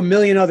 I do a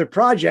million other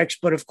projects,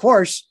 but of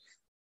course,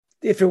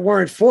 if it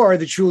weren't for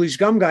the Truly's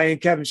Gum Guy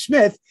and Kevin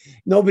Smith,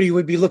 nobody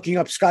would be looking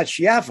up Scott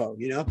Schiaffo,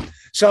 you know?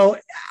 So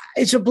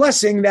it's a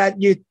blessing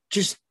that you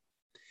just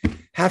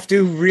have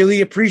to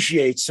really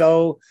appreciate.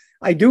 So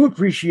I do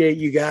appreciate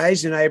you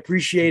guys, and I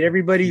appreciate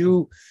everybody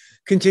who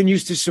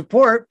continues to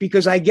support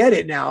because I get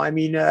it now. I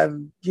mean,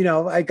 you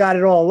know, I got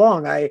it all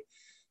along.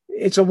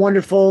 It's a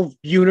wonderful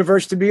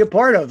universe to be a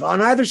part of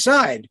on either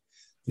side.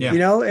 Yeah. You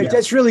know,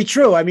 that's really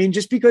true. I mean,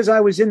 just because I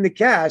was in the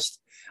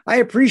cast, I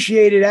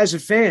appreciate it as a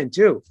fan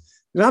too.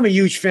 And I'm a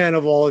huge fan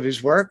of all of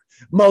his work,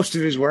 most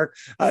of his work.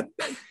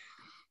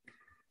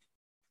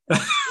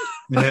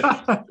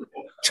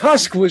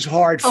 Tusk was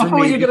hard for me.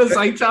 Oh, you're going to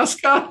say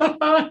Tusk?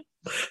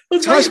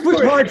 Tusk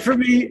was hard for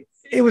me.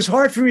 It was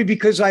hard for me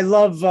because I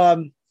love...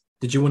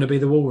 Did you want to be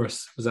the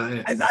walrus? Was that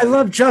it? I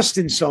love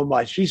Justin so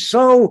much. His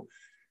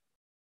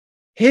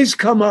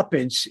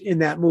comeuppance in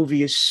that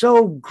movie is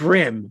so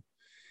grim.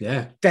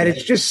 Yeah. That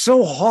it's just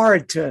so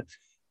hard to...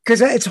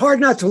 Because it's hard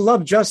not to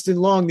love Justin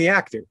Long, the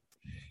actor.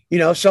 You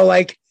know, so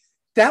like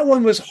that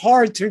one was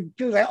hard to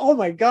do. Like, oh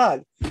my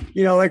God,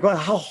 you know, like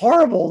how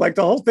horrible. Like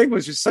the whole thing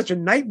was just such a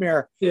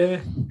nightmare. Yeah.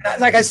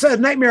 Like I said,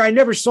 a nightmare I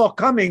never saw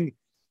coming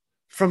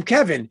from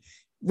Kevin.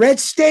 Red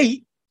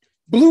State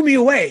blew me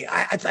away.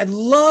 I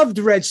loved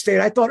Red State.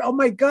 I thought, oh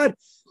my God,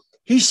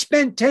 he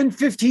spent 10,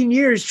 15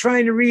 years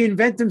trying to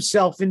reinvent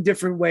himself in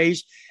different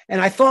ways.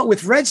 And I thought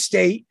with Red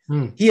State,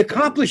 he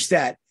accomplished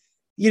that.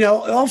 You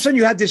know, all of a sudden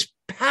you had this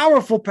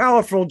powerful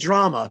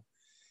drama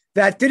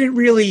that didn't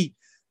really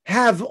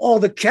have all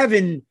the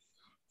Kevin,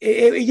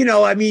 you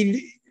know, I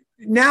mean,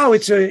 now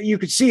you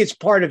could see it's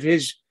part of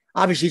his,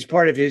 obviously it's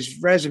part of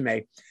his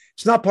resume.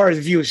 It's not part of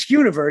the View Askew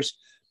universe,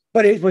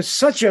 but it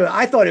was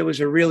I thought it was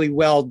a really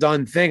well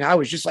done thing. I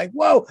was just like,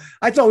 whoa,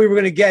 I thought we were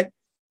going to get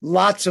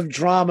lots of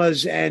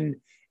dramas and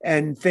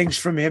things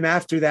from him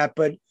after that,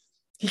 but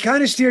he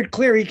kind of steered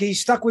clear. He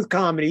stuck with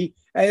comedy.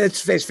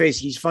 Let's face it,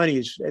 he's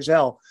funny as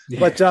hell. Yeah.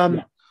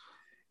 But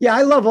yeah,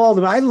 I love all of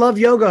them. I love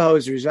Yoga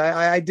Hosers.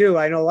 I do.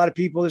 I know a lot of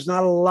people. There's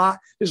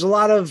a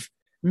lot of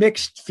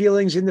mixed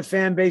feelings in the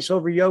fan base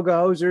over Yoga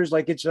Hosers.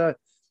 Like it's a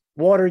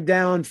watered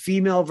down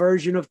female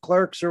version of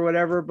Clerks or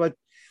whatever. But,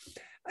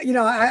 you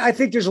know, I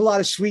think there's a lot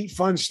of sweet,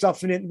 fun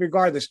stuff in it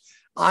regardless.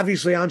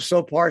 Obviously, I'm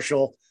so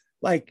partial.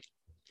 Like,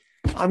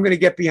 I'm going to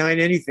get behind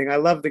anything. I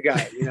love the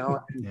guy, you know?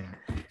 Yeah.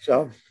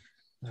 So.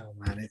 Oh,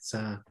 man, it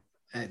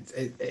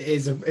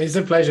is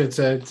a pleasure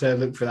to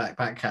look for that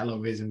back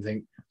catalogue of his and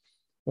think,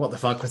 what the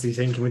fuck was he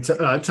thinking with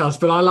Tusk?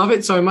 But I love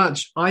it so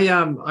much.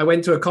 I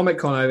went to a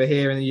Comic-Con over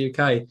here in the UK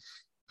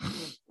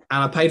and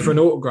I paid for an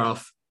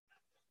autograph.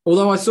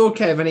 Although I saw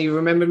Kev and he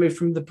remembered me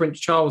from the Prince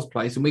Charles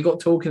place and we got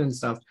talking and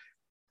stuff.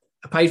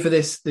 I paid for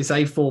this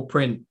A4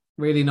 print,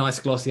 really nice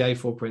glossy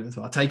A4 print.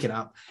 So I'll take it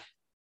up.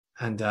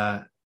 And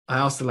I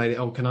asked the lady,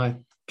 oh, can I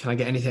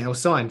get anything else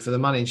signed for the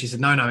money? And she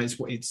said, no,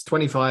 it's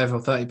 25 or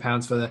 30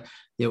 pounds for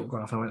the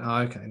autograph. I went, oh,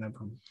 okay, no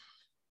problem.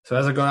 So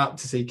as I got up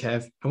to see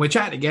Kev and we're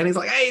chatting again, he's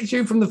like, hey, it's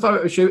you from the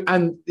photo shoot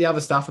and the other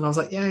stuff. And I was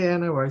like, yeah,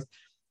 no worries.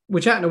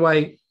 We're chatting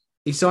away.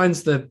 He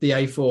signs the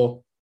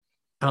A4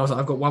 and I was like,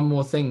 I've got one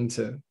more thing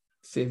to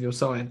see if you'll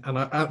sign. And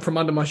I, from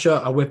under my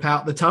shirt, I whip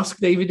out the Tusk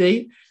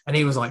DVD and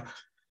he was like,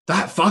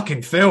 that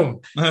fucking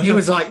film. He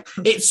was like,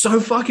 it's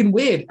so fucking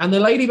weird. And the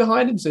lady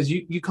behind him says,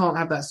 you can't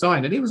have that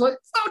signed. And he was like,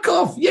 fuck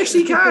off. Yes,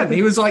 he can.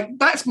 He was like,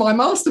 that's my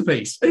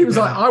masterpiece. He was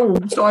like, I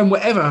will sign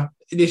whatever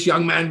this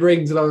young man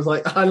brings. And I was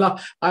like, I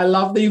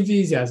love the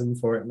enthusiasm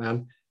for it,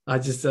 man. I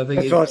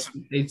think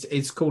awesome.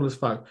 It's cool as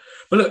fuck.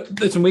 But look,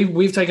 listen,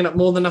 we've taken up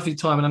more than enough of your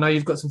time, and I know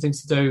you've got some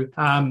things to do.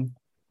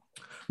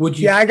 Would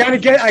you? Yeah, I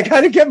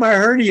gotta get my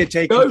hernia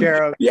taken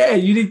care of. Yeah,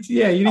 you need to.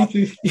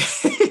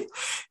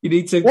 You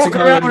need to walk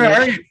around with a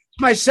hernia.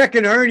 My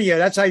second hernia.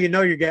 That's how you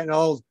know you're getting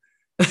old.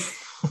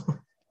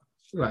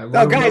 Right,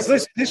 No, guys,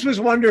 listen, this was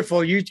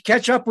wonderful. You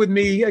catch up with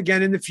me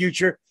again in the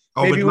future.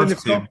 Maybe when the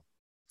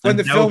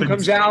film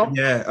comes out.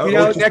 Yeah.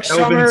 Next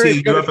summer.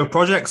 Do other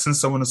projects and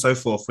so on and so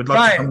forth. We'd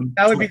love to come.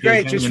 That would be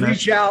great. Just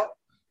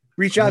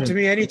reach out to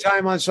me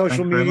anytime on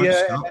social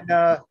media. And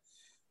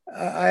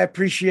I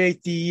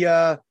appreciate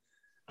the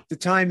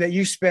time that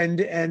you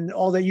spend and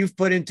all that you've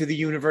put into the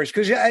universe,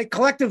 because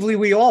collectively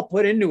we all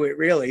put into it,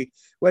 really,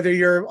 whether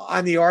you're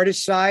on the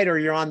artist side or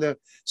you're on the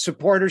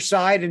supporter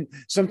side. And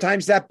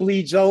sometimes that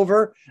bleeds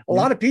over. A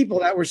lot of people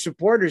that were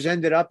supporters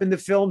ended up in the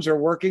films or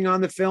working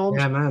on the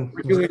films, or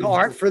doing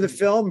art for the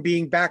film,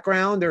 being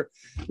background or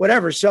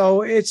whatever.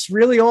 So it's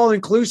really all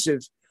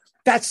inclusive.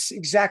 That's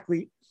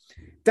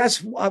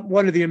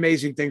one of the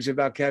amazing things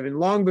about Kevin.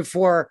 Long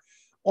before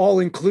all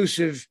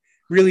inclusive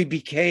really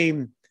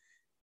became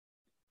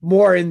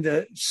more in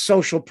the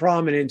social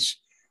prominence,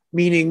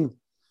 meaning,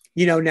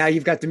 now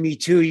you've got the Me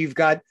Too, you've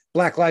got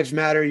Black Lives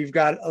Matter, you've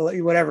got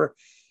whatever.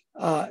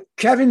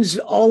 Kevin's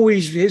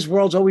his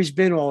world's always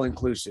been all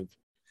inclusive.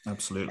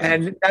 Absolutely.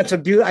 And that's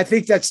I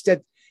think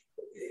that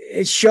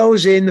it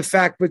shows in the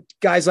fact with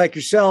guys like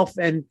yourself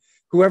and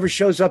whoever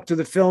shows up to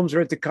the films or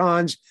at the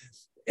cons.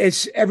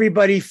 It's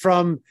everybody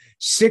from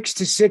 6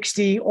 to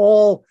 60,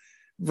 all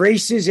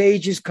races,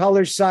 ages,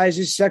 colors,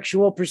 sizes,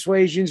 sexual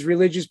persuasions,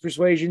 religious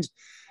persuasions.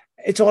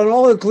 It's an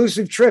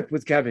all-inclusive trip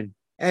with Kevin,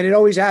 and it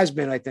always has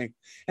been, I think.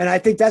 And I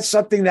think that's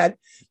something that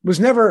was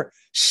never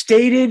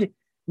stated,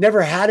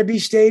 never had to be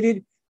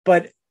stated,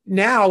 but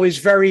now is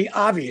very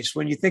obvious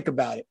when you think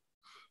about it.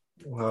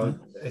 Well,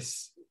 it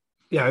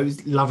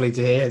was lovely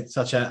to hear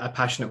such a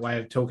passionate way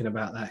of talking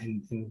about that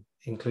in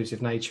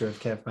inclusive nature of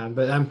Kev, man.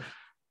 But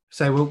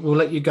so we'll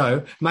let you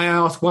go. May I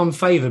ask one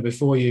favor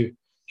before you?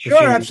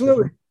 Sure,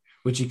 absolutely.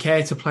 Would you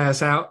care to play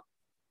us out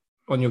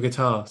on your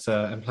guitar,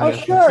 sir, and play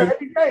sure, that'd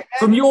be great,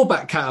 from your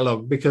back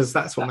catalogue, because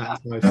that's what matters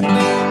most.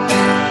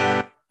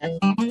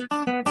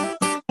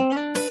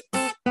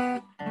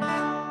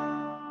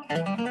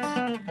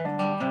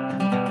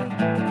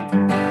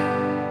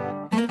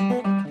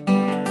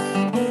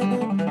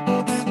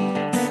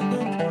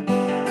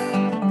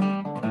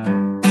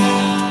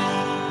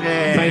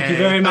 Thank you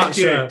very much,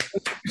 sir.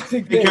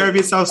 Take care of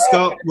yourself,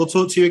 Scott. We'll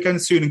talk to you again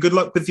soon, and good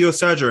luck with your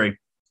surgery.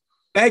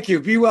 Thank you.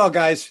 Be well,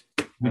 guys.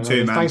 You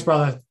too, man. Thanks,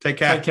 brother. Take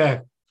care. Take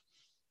care.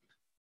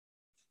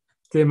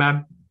 Dear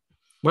man.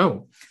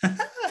 Well,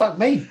 fuck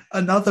me.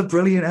 Another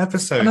brilliant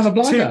episode. Another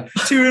blinder.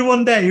 Two in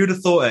one day. Who'd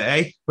have thought it,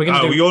 eh?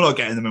 You're not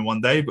getting them in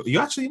one day, but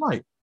you actually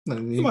might. No,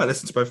 you might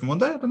listen to both in one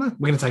day. I don't know.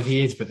 We're going to take a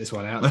year to put this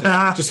one out,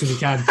 just because we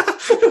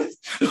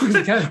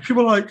can.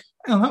 People are like,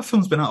 that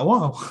film's been out a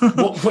while.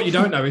 what you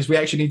don't know is we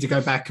actually need to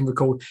go back and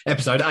record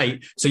episode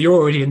 8. So you're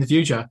already in the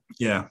future.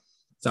 Yeah.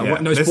 So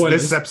no spoilers.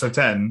 This is episode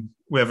 10.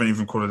 We haven't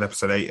even recorded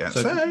episode 8 yet.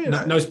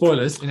 So no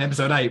spoilers. In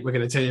episode 8, we're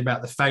going to tell you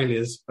about the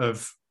failures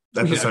of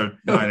episode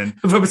 9 and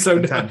of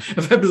episode 10.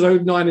 Of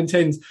episode 9 and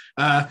 10's.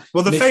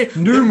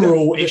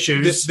 Numeral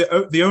issues.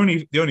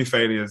 The only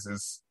failures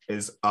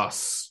is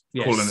us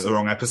calling it the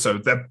wrong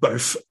episode. They're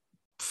both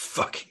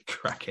fucking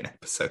cracking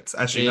episodes.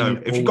 Actually,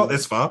 if you got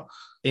this far,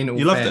 in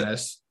all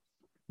fairness,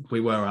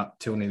 we were up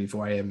till nearly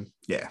 4 a.m.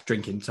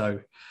 drinking. So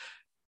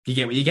you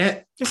get what you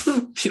get.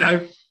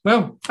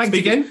 Well, thanks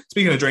again.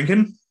 Speaking of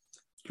drinking,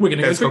 we're going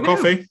to go drink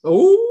coffee.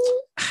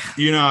 Oh,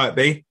 you know how it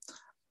be.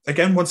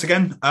 Once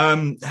again,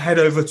 head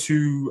over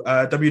to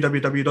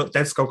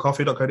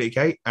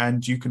www.deadskullcoffee.co.uk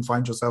and you can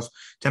find yourself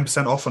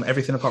 10% off on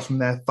everything apart from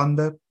their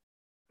Thunder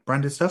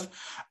branded stuff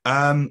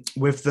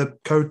with the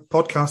code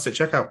podcast at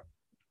checkout.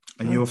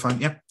 And you will find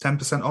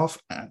 10% off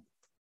and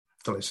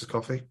delicious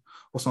coffee.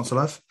 What's not to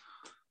love?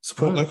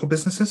 Support local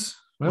businesses.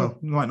 Well,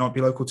 might not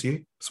be local to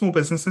you. Small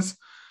businesses.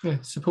 Yeah,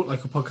 support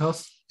local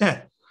podcasts.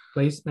 Yeah.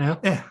 Please, now.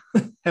 Yeah.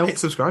 Help. Hit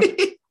subscribe.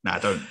 Nah,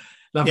 don't.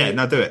 Lovely. Yeah,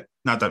 no, do it.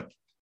 No, don't.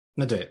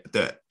 No, do it. Do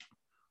it.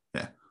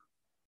 Yeah.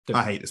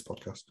 I hate this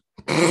podcast.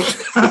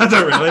 I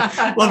don't really.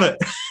 Love it.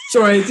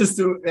 Sorry,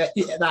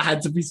 that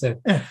had to be said.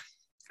 Yeah.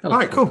 All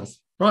right, cool.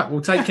 Right,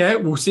 well, take care.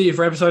 We'll see you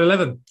for episode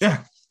 11. Yeah.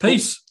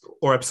 Peace.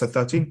 Or episode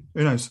 13.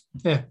 Who knows?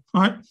 Yeah.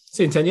 All right.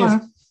 See you in 10 years.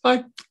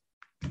 Bye.